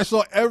 I think I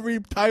saw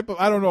every type of,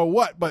 I don't know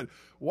what, but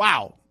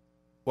wow,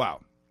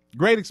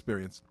 great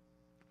experience.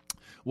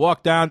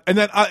 Walk down, and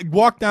then I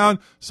walked down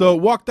all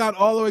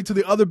the way to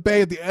the other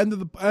bay at the end of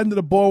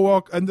the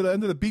boardwalk, end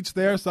of the beach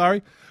there.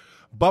 Sorry,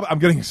 but I'm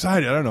getting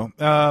excited. I don't know.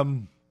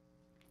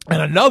 And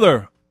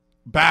another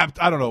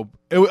I don't know.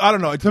 I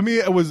don't know. To me,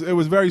 it was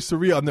very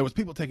surreal, and there was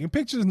people taking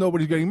pictures.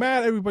 Nobody's getting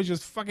mad. Everybody's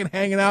just fucking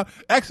hanging out,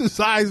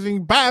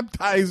 exercising,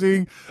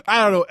 baptizing.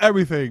 I don't know,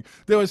 everything.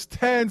 There was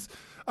tents.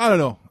 I don't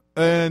know,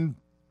 and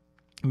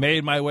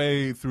made my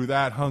way through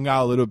that. Hung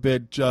out a little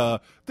bit.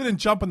 Didn't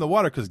jump in the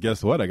water because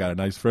guess what? I got a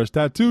nice fresh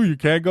tattoo. You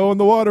can't go in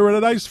the water with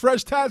a nice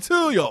fresh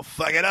tattoo. You'll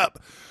fuck it up.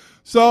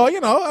 So, you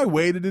know, I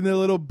waded in a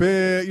little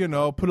bit, you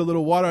know, put a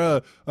little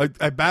water.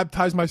 I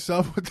baptized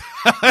myself with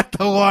the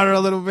water a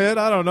little bit.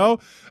 I don't know.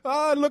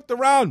 I looked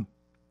around,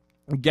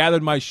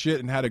 gathered my shit,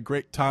 and had a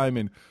great time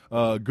in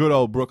good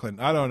old Brooklyn.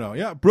 I don't know.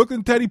 Yeah,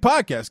 Brooklyn Teddy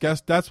Podcast.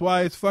 Guess that's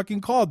why it's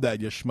fucking called that,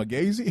 you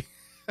schmagazy.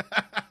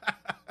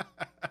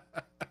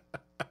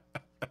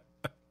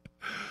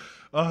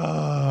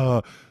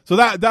 So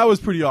that was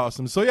pretty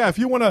awesome. So, yeah, if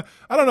you want to,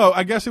 I don't know,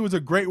 I guess it was a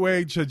great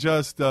way to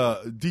just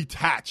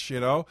detach, you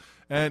know.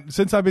 And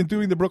since I've been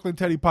doing the Brooklyn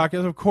Teddy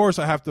Podcast, of course,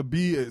 I have to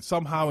be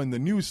somehow in the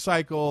news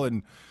cycle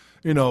and,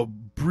 you know,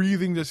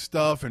 breathing this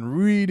stuff and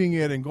reading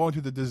it and going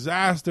through the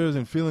disasters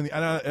and feeling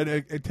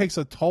it takes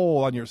a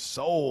toll on your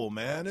soul,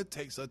 man. It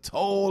takes a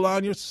toll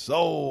on your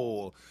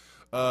soul.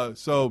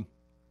 So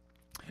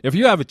if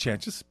you have a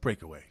chance, just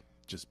break away.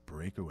 Just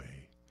break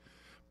away.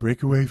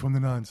 Break away from the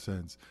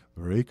nonsense.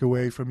 Break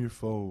away from your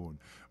phone.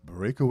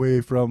 Break away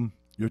from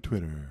your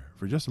Twitter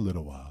for just a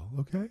little while,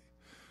 okay?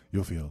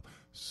 You'll feel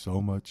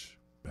so much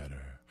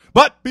better.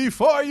 But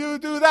before you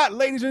do that,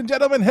 ladies and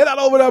gentlemen, head on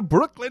over to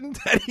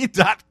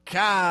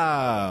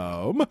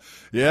BrooklynTeddy.com.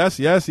 Yes,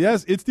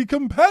 it's the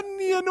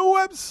companion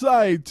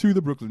website to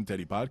the Brooklyn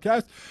Teddy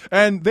Podcast.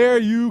 And there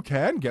you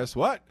can, guess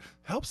what?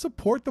 Help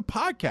support the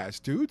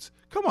podcast, dudes.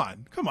 Come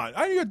on.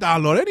 I know you're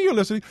downloading. I know you're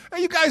listening.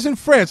 Hey, you guys in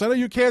France, I know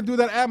you can't do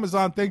that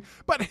Amazon thing,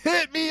 but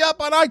hit me up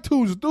on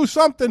iTunes. Do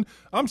something.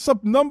 I'm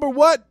number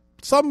what?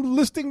 Some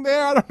listing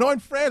there, I don't know, in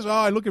France. Oh,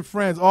 I look at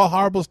France. All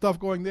horrible stuff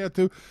going there,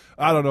 too.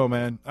 I don't know,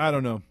 man. I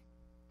don't know.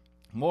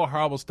 More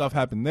horrible stuff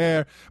happened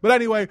there. But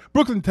anyway,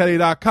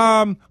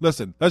 BrooklynTeddy.com.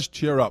 Listen, let's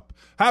cheer up.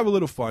 Have a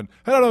little fun.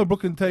 Head on over to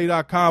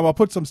BrooklynTeddy.com. I'll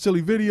put some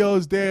silly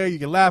videos there. You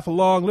can laugh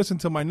along, listen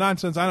to my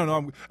nonsense. I don't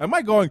know. Am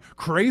I going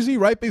crazy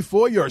right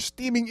before your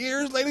steaming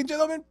ears, ladies and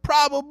gentlemen?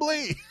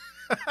 Probably.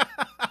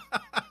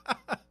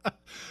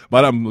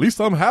 but at least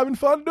I'm having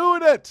fun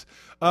doing it.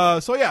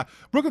 So yeah,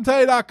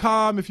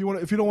 BrooklynTeddy.com. If you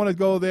don't want to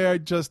go there,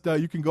 just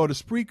you can go to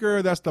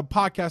Spreaker. That's the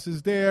podcast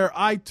is there.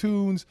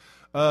 iTunes,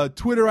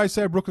 Twitter. I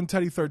said Brooklyn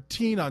Teddy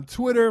 13 on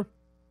Twitter.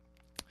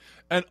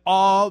 And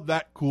all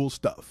that cool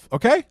stuff.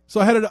 Okay?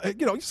 So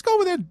just go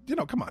over there,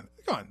 come on.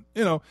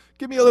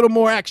 Give me a little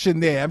more action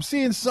there. I'm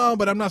seeing some,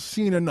 but I'm not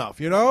seeing enough,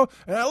 And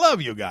I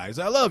love you guys.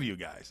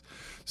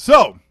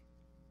 So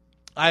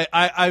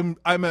I'm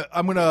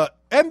gonna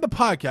end the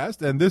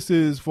podcast, and this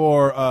is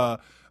for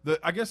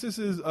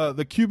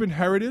the Cuban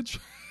heritage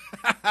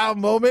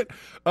moment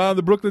on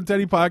the Brooklyn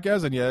Teddy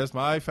podcast. And yes,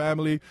 my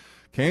family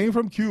came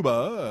from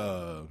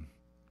Cuba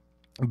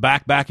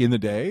back in the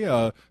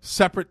day,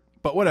 separate.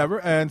 But whatever,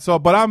 and so,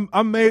 but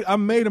I'm made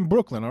in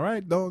Brooklyn, all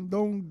right. Don't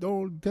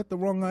get the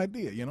wrong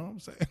idea, you know what I'm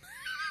saying?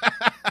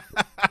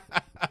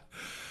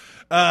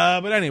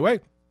 But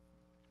anyway,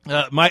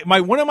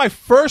 my one of my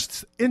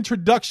first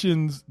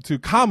introductions to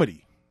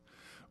comedy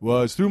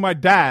was through my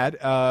dad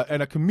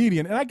and a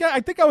comedian, and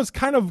I think I was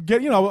kind of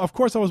of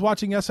course I was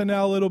watching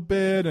SNL a little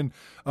bit, and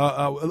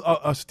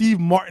a Steve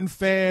Martin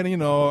fan,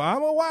 I'm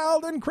a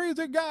wild and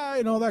crazy guy,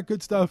 and all that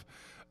good stuff.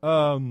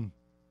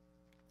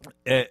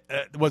 It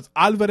was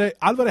Alvarez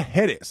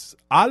Guedes.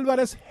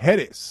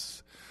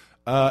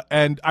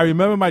 And I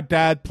remember my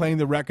dad playing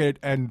the record,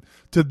 and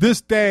to this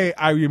day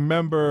I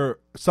remember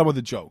some of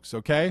the jokes,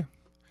 okay?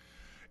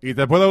 Y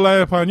te puedo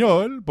hablar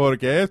español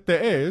porque este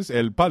es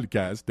el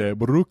podcast de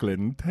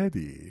Brooklyn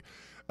Teddy.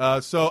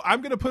 So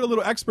I'm going to put a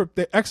little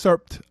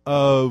excerpt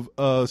of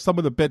some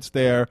of the bits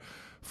there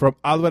from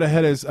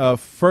Alvarez Guedes'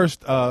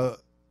 first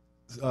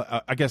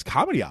I guess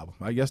comedy album.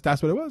 I guess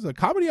that's what it was, a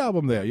comedy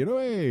album there.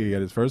 He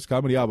had his first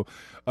comedy album,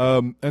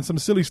 and some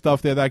silly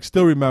stuff there that I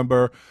still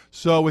remember.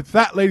 So with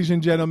that, ladies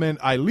and gentlemen,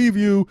 I leave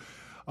you.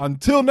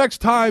 Until next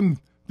time,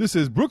 this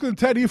is Brooklyn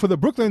Teddy for the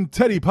Brooklyn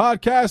Teddy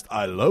podcast.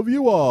 I love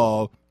you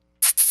all.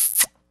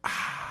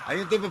 Hay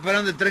un tipo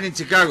esperando el tren en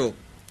Chicago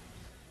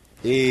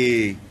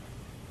y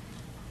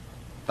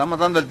está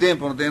matando el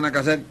tiempo, no tiene nada que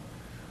hacer.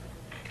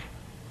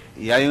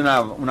 Y hay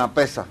una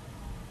pesa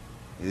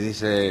y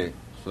dice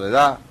su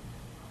edad,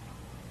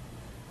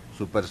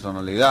 su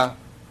personalidad,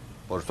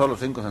 por solo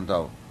 5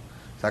 centavos.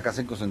 Saca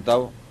 5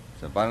 centavos,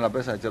 se para en la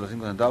pesa, echa los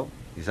 5 centavos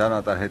y sale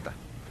una tarjeta.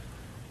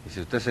 Y si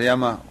usted se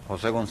llama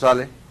José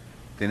González,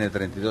 tiene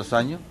 32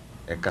 años,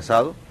 es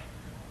casado,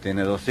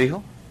 tiene 2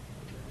 hijos,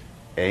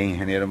 es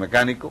ingeniero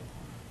mecánico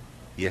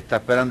y está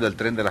esperando el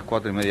tren de las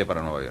 4:30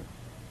 para Nueva York.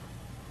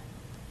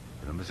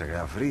 El hombre se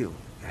queda frío.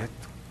 ¿Qué es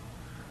esto?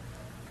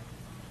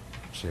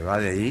 Se va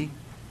de allí,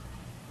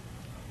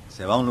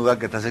 se va a un lugar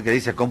que está cerca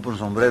y se compra un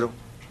sombrero.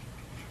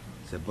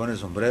 Se pone el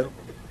sombrero,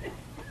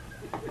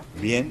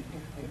 bien,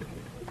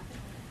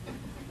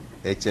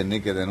 echa el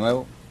níquel de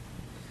nuevo,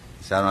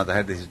 y sale una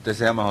tarjeta. Y si usted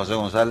se llama José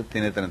González,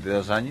 tiene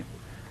 32 años,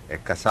 es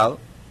casado,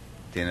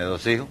 tiene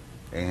 2 hijos,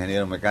 es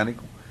ingeniero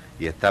mecánico,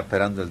 y está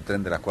esperando el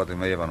tren de las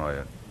 4:30 para Nueva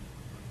York.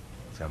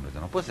 O sea, hombre, esto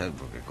no puede ser,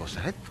 porque ¿qué cosa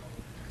es esto?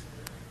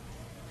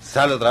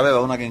 Sale otra vez, va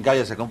a una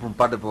quincalla, se compra un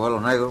par de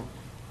pojuelos negros,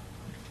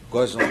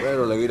 coge el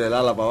sombrero, le vira el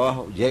ala para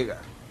abajo, llega,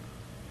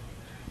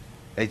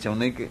 echa un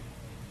níquel,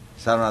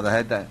 sale una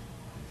tarjeta.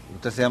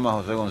 Usted se llama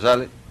José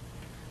González,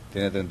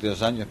 tiene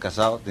 32 años, es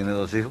casado, tiene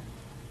 2 hijos,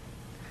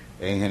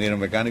 es ingeniero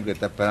mecánico y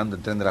está esperando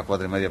el tren de las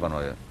 4:30 para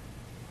Nueva York.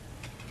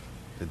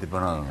 Este tipo,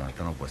 no,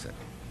 esto no puede ser.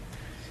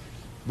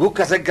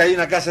 Busca cerca de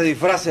una casa de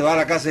disfraces, va a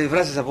la casa de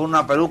disfraces, se pone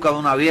una peluca de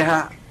una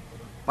vieja,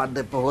 un par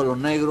de pojuelos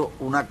negros,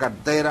 una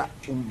cartera,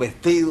 un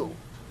vestido,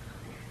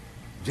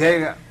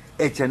 llega,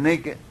 echa el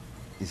níquel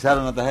y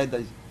sale una tarjeta y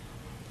dice,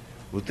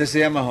 usted se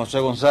llama José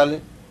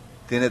González,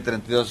 tiene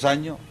 32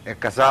 años, es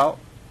casado,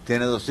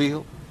 tiene 2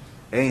 hijos,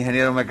 es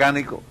ingeniero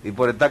mecánico y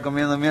por estar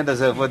comiendo mierda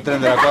se fue el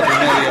tren de las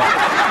 4:30.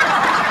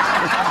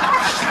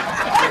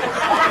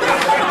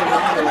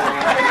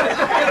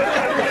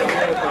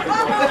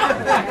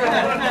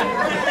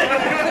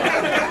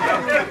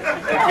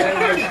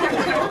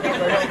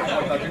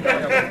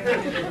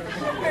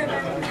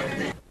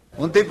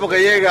 Un tipo que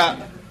llega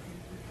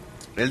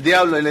el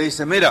diablo y le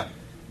dice, mira,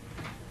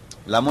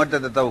 la muerte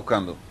te está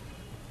buscando.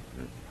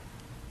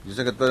 Yo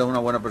sé que tú eres una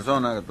buena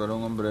persona, que tú eres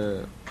un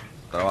hombre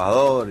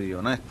trabajador y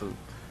honesto,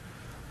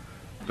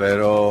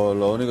 pero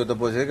lo único que te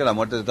puedo decir es que la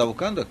muerte te está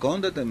buscando,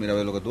 escóndete, mira a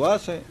ver lo que tú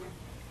haces.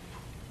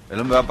 El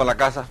hombre va para la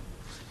casa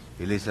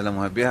y le dice a la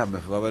mujer, vieja, me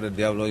fue a ver el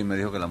diablo y me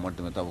dijo que la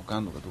muerte me está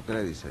buscando, ¿qué tú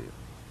crees? Dice yo.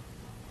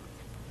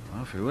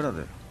 Bueno,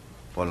 figúrate,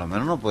 por lo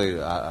menos no puede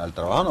ir al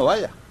trabajo, no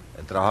vaya.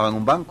 Él trabajaba en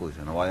un banco,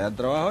 dice, no vaya al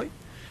trabajo hoy.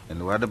 En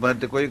lugar de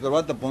ponerte cuello y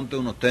corbata, ponte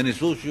unos tenis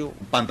sucios,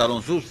 un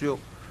pantalón sucio,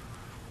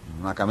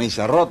 una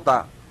camisa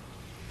rota,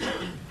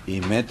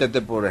 y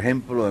métete, por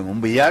ejemplo, en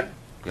un billar,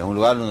 que es un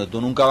lugar donde tú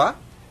nunca vas,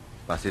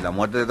 para si la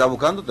muerte te está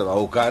buscando, te va a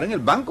buscar en el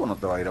banco, no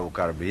te va a ir a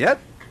buscar al billar.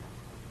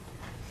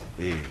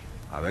 Y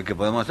a ver qué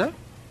podemos hacer,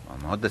 a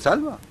lo mejor te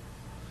salva.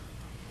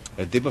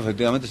 El tipo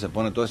efectivamente se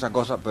pone toda esa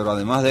cosa, pero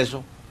además de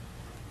eso,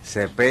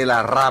 se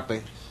pela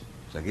rape,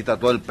 se quita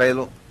todo el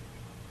pelo,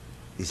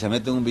 y se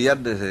mete en un billar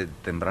desde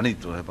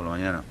tempranito, desde por la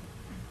mañana.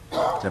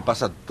 Se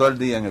pasa todo el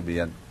día en el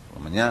billar.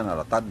 por la mañana, a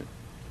la tarde,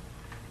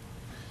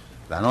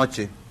 la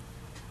noche,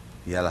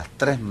 y a las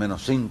 3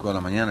 menos 5 de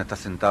la mañana está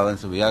sentado en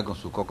su billar con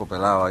su coco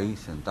pelado ahí,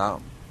 sentado,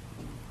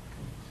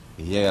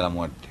 y llega la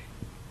muerte.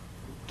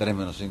 3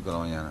 menos 5 de la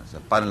mañana, se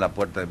para en la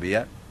puerta del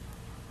billar,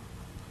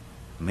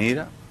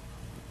 mira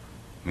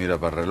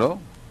para el reloj,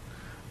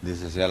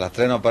 dice, si a las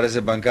 3 no aparece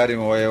el bancario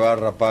me voy a llevar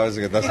rapado ese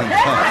que está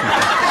sentado.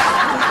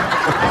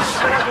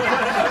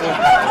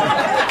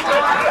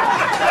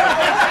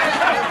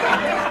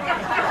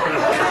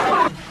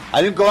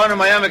 Hay un cubano en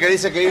Miami que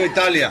dice que iba a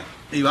Italia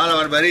y va a la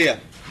barbería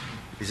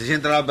y se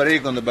sienta en la barbería y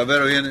cuando el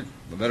barbero viene, el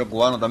barbero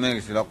cubano también,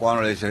 y si los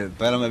cubanos le dice,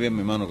 espérame bien mi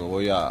hermano que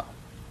voy a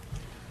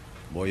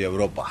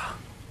Europa.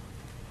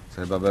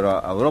 Ese es el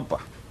barbero a Europa.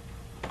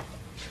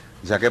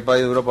 Dice, ¿a qué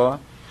país de Europa va?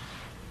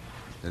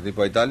 Ese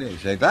tipo a Italia.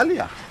 Dice, ¿a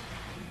Italia?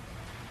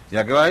 ¿Y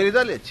a qué vas a ir a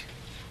Italia, che?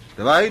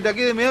 ¿Te vas a ir de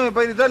aquí de Miami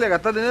para ir a Italia a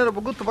gastar dinero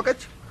por gusto, para qué,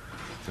 che?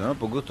 Dice, no,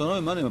 por gusto no,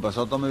 hermano, y me he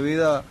pasado toda mi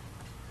vida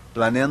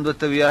planeando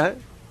este viaje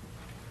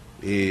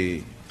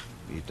y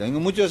tengo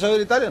mucho deseo de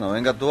ir a Italia. No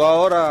venga tú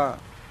ahora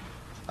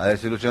a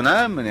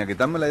desilusionarme ni a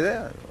quitarme la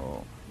idea.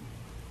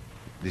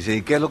 Dice,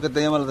 ¿y qué es lo que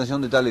te llama la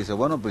atención de Italia? Dice,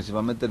 bueno,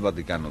 principalmente el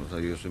Vaticano. O sea,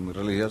 yo soy muy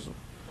religioso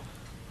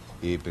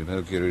y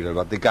primero quiero ir al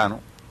Vaticano,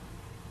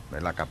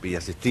 ver la Capilla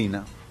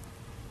Sistina,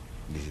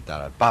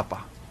 visitar al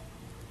Papa.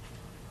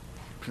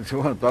 Dice,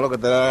 bueno, todo lo que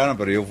te da la gana,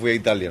 pero yo fui a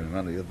Italia, mi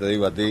hermano. Yo te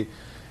digo a ti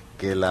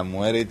que las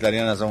mujeres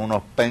italianas son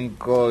unos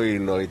pencos y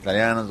los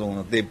italianos son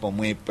unos tipos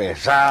muy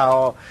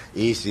pesados,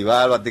 y si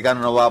vas al Vaticano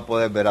no vas a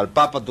poder ver al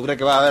Papa. ¿Tú crees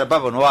que vas a ver al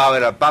Papa? No vas a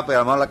ver al Papa y a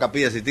lo mejor la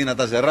Capilla Sistina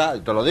está cerrada.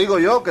 Y te lo digo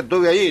yo que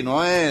estuve allí,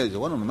 no es... Dice,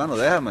 bueno, mi hermano,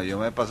 déjame, yo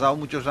me he pasado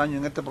muchos años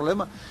en este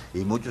problema y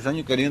muchos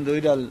años queriendo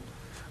ir al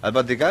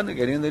Vaticano y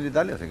queriendo ir a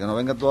Italia, así que no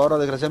venga tú ahora a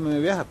desgraciarme mi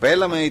viaje.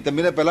 Pélame y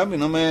termina de pelarme y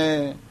no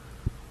me...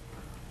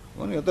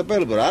 Bueno, yo te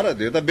pelo, pero ahora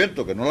yo te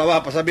advierto que no la vas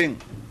a pasar bien.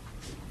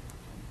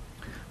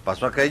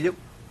 Pasó aquello,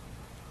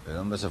 el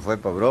hombre se fue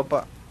para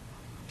Europa,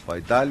 para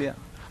Italia,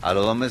 a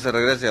los 2 meses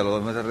regresa y a los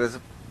 2 meses regresa,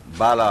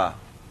 va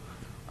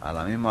a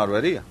la misma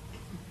barbería.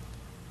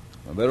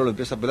 El barbero lo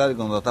empieza a pelar y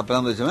cuando lo está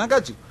pelando dice, ven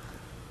acá, chico,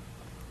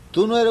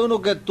 tú no eres uno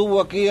que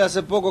estuvo aquí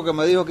hace poco que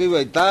me dijo que iba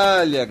a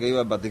Italia, que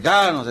iba al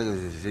Vaticano. O sea,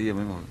 dice, sí, yo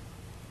mismo.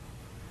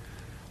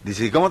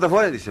 Dice, ¿y cómo te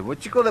fue? Dice, pues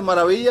chico, de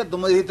maravilla, tú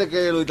me dijiste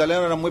que los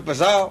italianos eran muy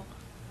pesados,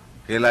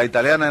 que las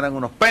italianas eran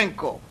unos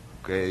pencos,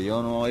 que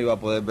yo no iba a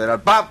poder ver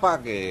al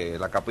Papa, que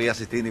la Capilla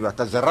Sistina iba a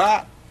estar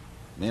cerrada.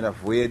 Mira,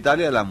 fui a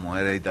Italia y las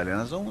mujeres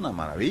italianas son una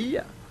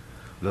maravilla.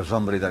 Los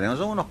hombres italianos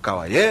son unos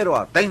caballeros,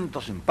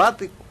 atentos,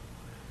 simpáticos.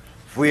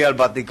 Fui al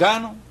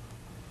Vaticano,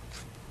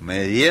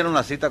 me dieron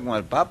la cita con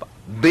el Papa,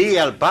 vi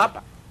al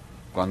Papa.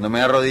 Cuando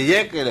me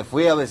arrodillé, que le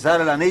fui a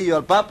besar el anillo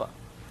al Papa,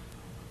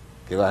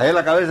 que bajé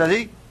la cabeza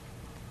así.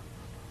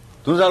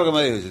 ¿Tú sabes lo que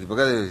me dijo? Dice, ¿por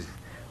qué te dice?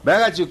 Venga,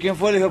 Gacho, ¿quién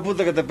fue el hijo de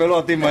puta que te peló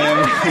a ti en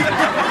Miami?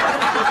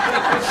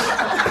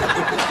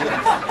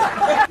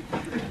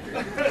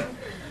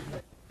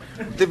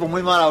 Un tipo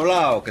muy mal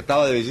hablado que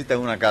estaba de visita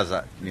en una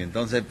casa y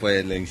entonces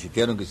pues le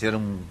insistieron que hiciera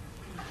un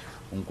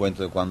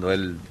cuento de cuando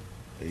él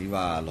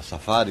iba a los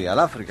safaris al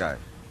África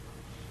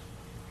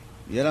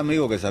y el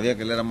amigo que sabía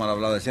que él era mal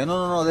hablado decía,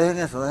 no, dejen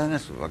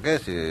eso, ¿para qué?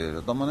 Si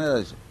de todas maneras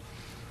dice,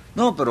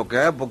 no, pero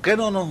que, ¿por qué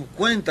no nos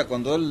cuenta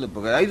cuando él,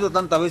 porque ha ido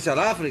tantas veces al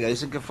África,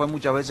 dicen que fue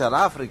muchas veces al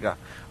África,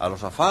 a los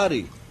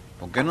safaris,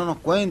 ¿por qué no nos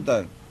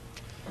cuenta?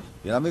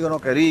 Y el amigo no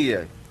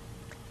quería,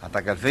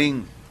 hasta que al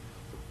fin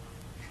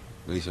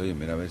le dice, oye,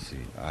 mira a ver si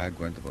haz el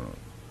cuento, pero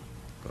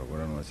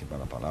procura no decir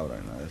malas palabras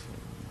ni nada de eso.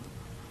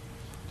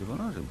 Digo,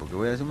 no, ¿por qué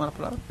voy a decir malas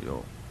palabras?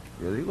 Yo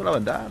digo la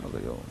verdad, lo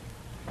que yo...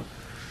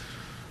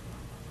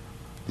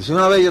 Dice,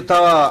 una vez yo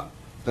estaba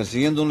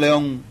persiguiendo un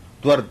león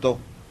tuerto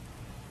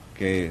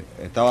que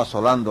estaba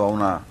asolando a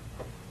una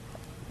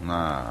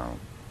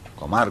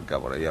comarca,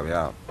 por ahí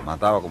había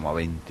matado como a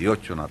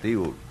 28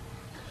 nativos,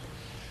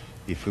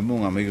 y fuimos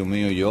un amigo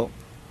mío y yo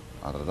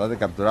a tratar de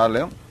capturar al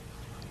león.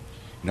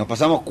 Y nos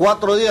pasamos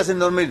 4 días sin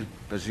dormir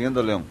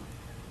persiguiendo al león.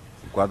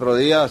 4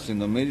 días sin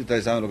dormir, y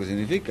ustedes saben lo que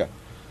significa.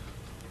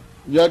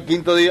 Ya el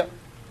 5.º día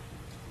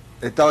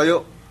estaba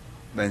yo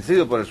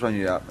vencido por el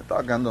sueño, ya me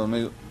estaba quedando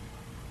dormido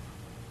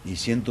y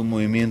siento un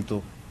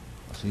movimiento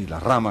así,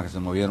 las ramas que se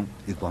movieron,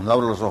 y cuando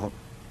abro los ojos,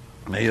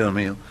 medio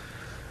dormido,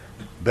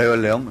 veo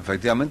el león,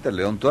 efectivamente el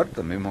león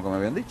tuerto, el mismo que me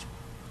habían dicho.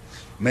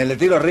 Me le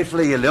tiro el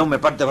rifle y el león me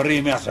parte para arriba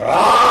y me hace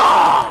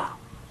 ¡ah!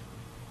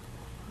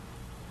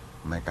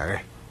 Me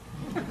cagué.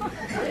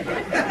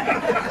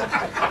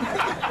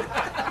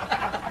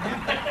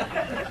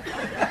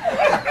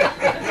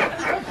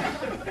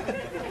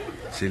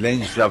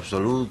 Silencio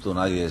absoluto,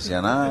 nadie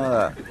decía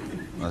nada,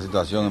 una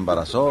situación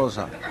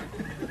embarazosa.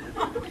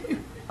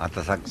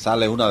 Hasta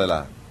sale una de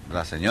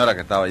las señoras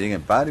que estaba allí en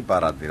el party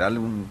para tirarle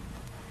un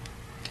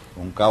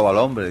cabo al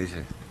hombre.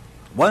 Dice,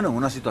 bueno, en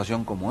una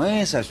situación como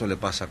esa, eso le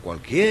pasa a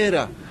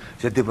cualquiera.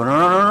 Dice el tipo,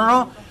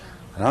 no,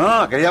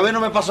 aquella vez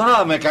no me pasó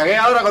nada, me cagué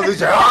ahora cuando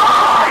dice,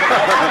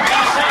 ¡ah!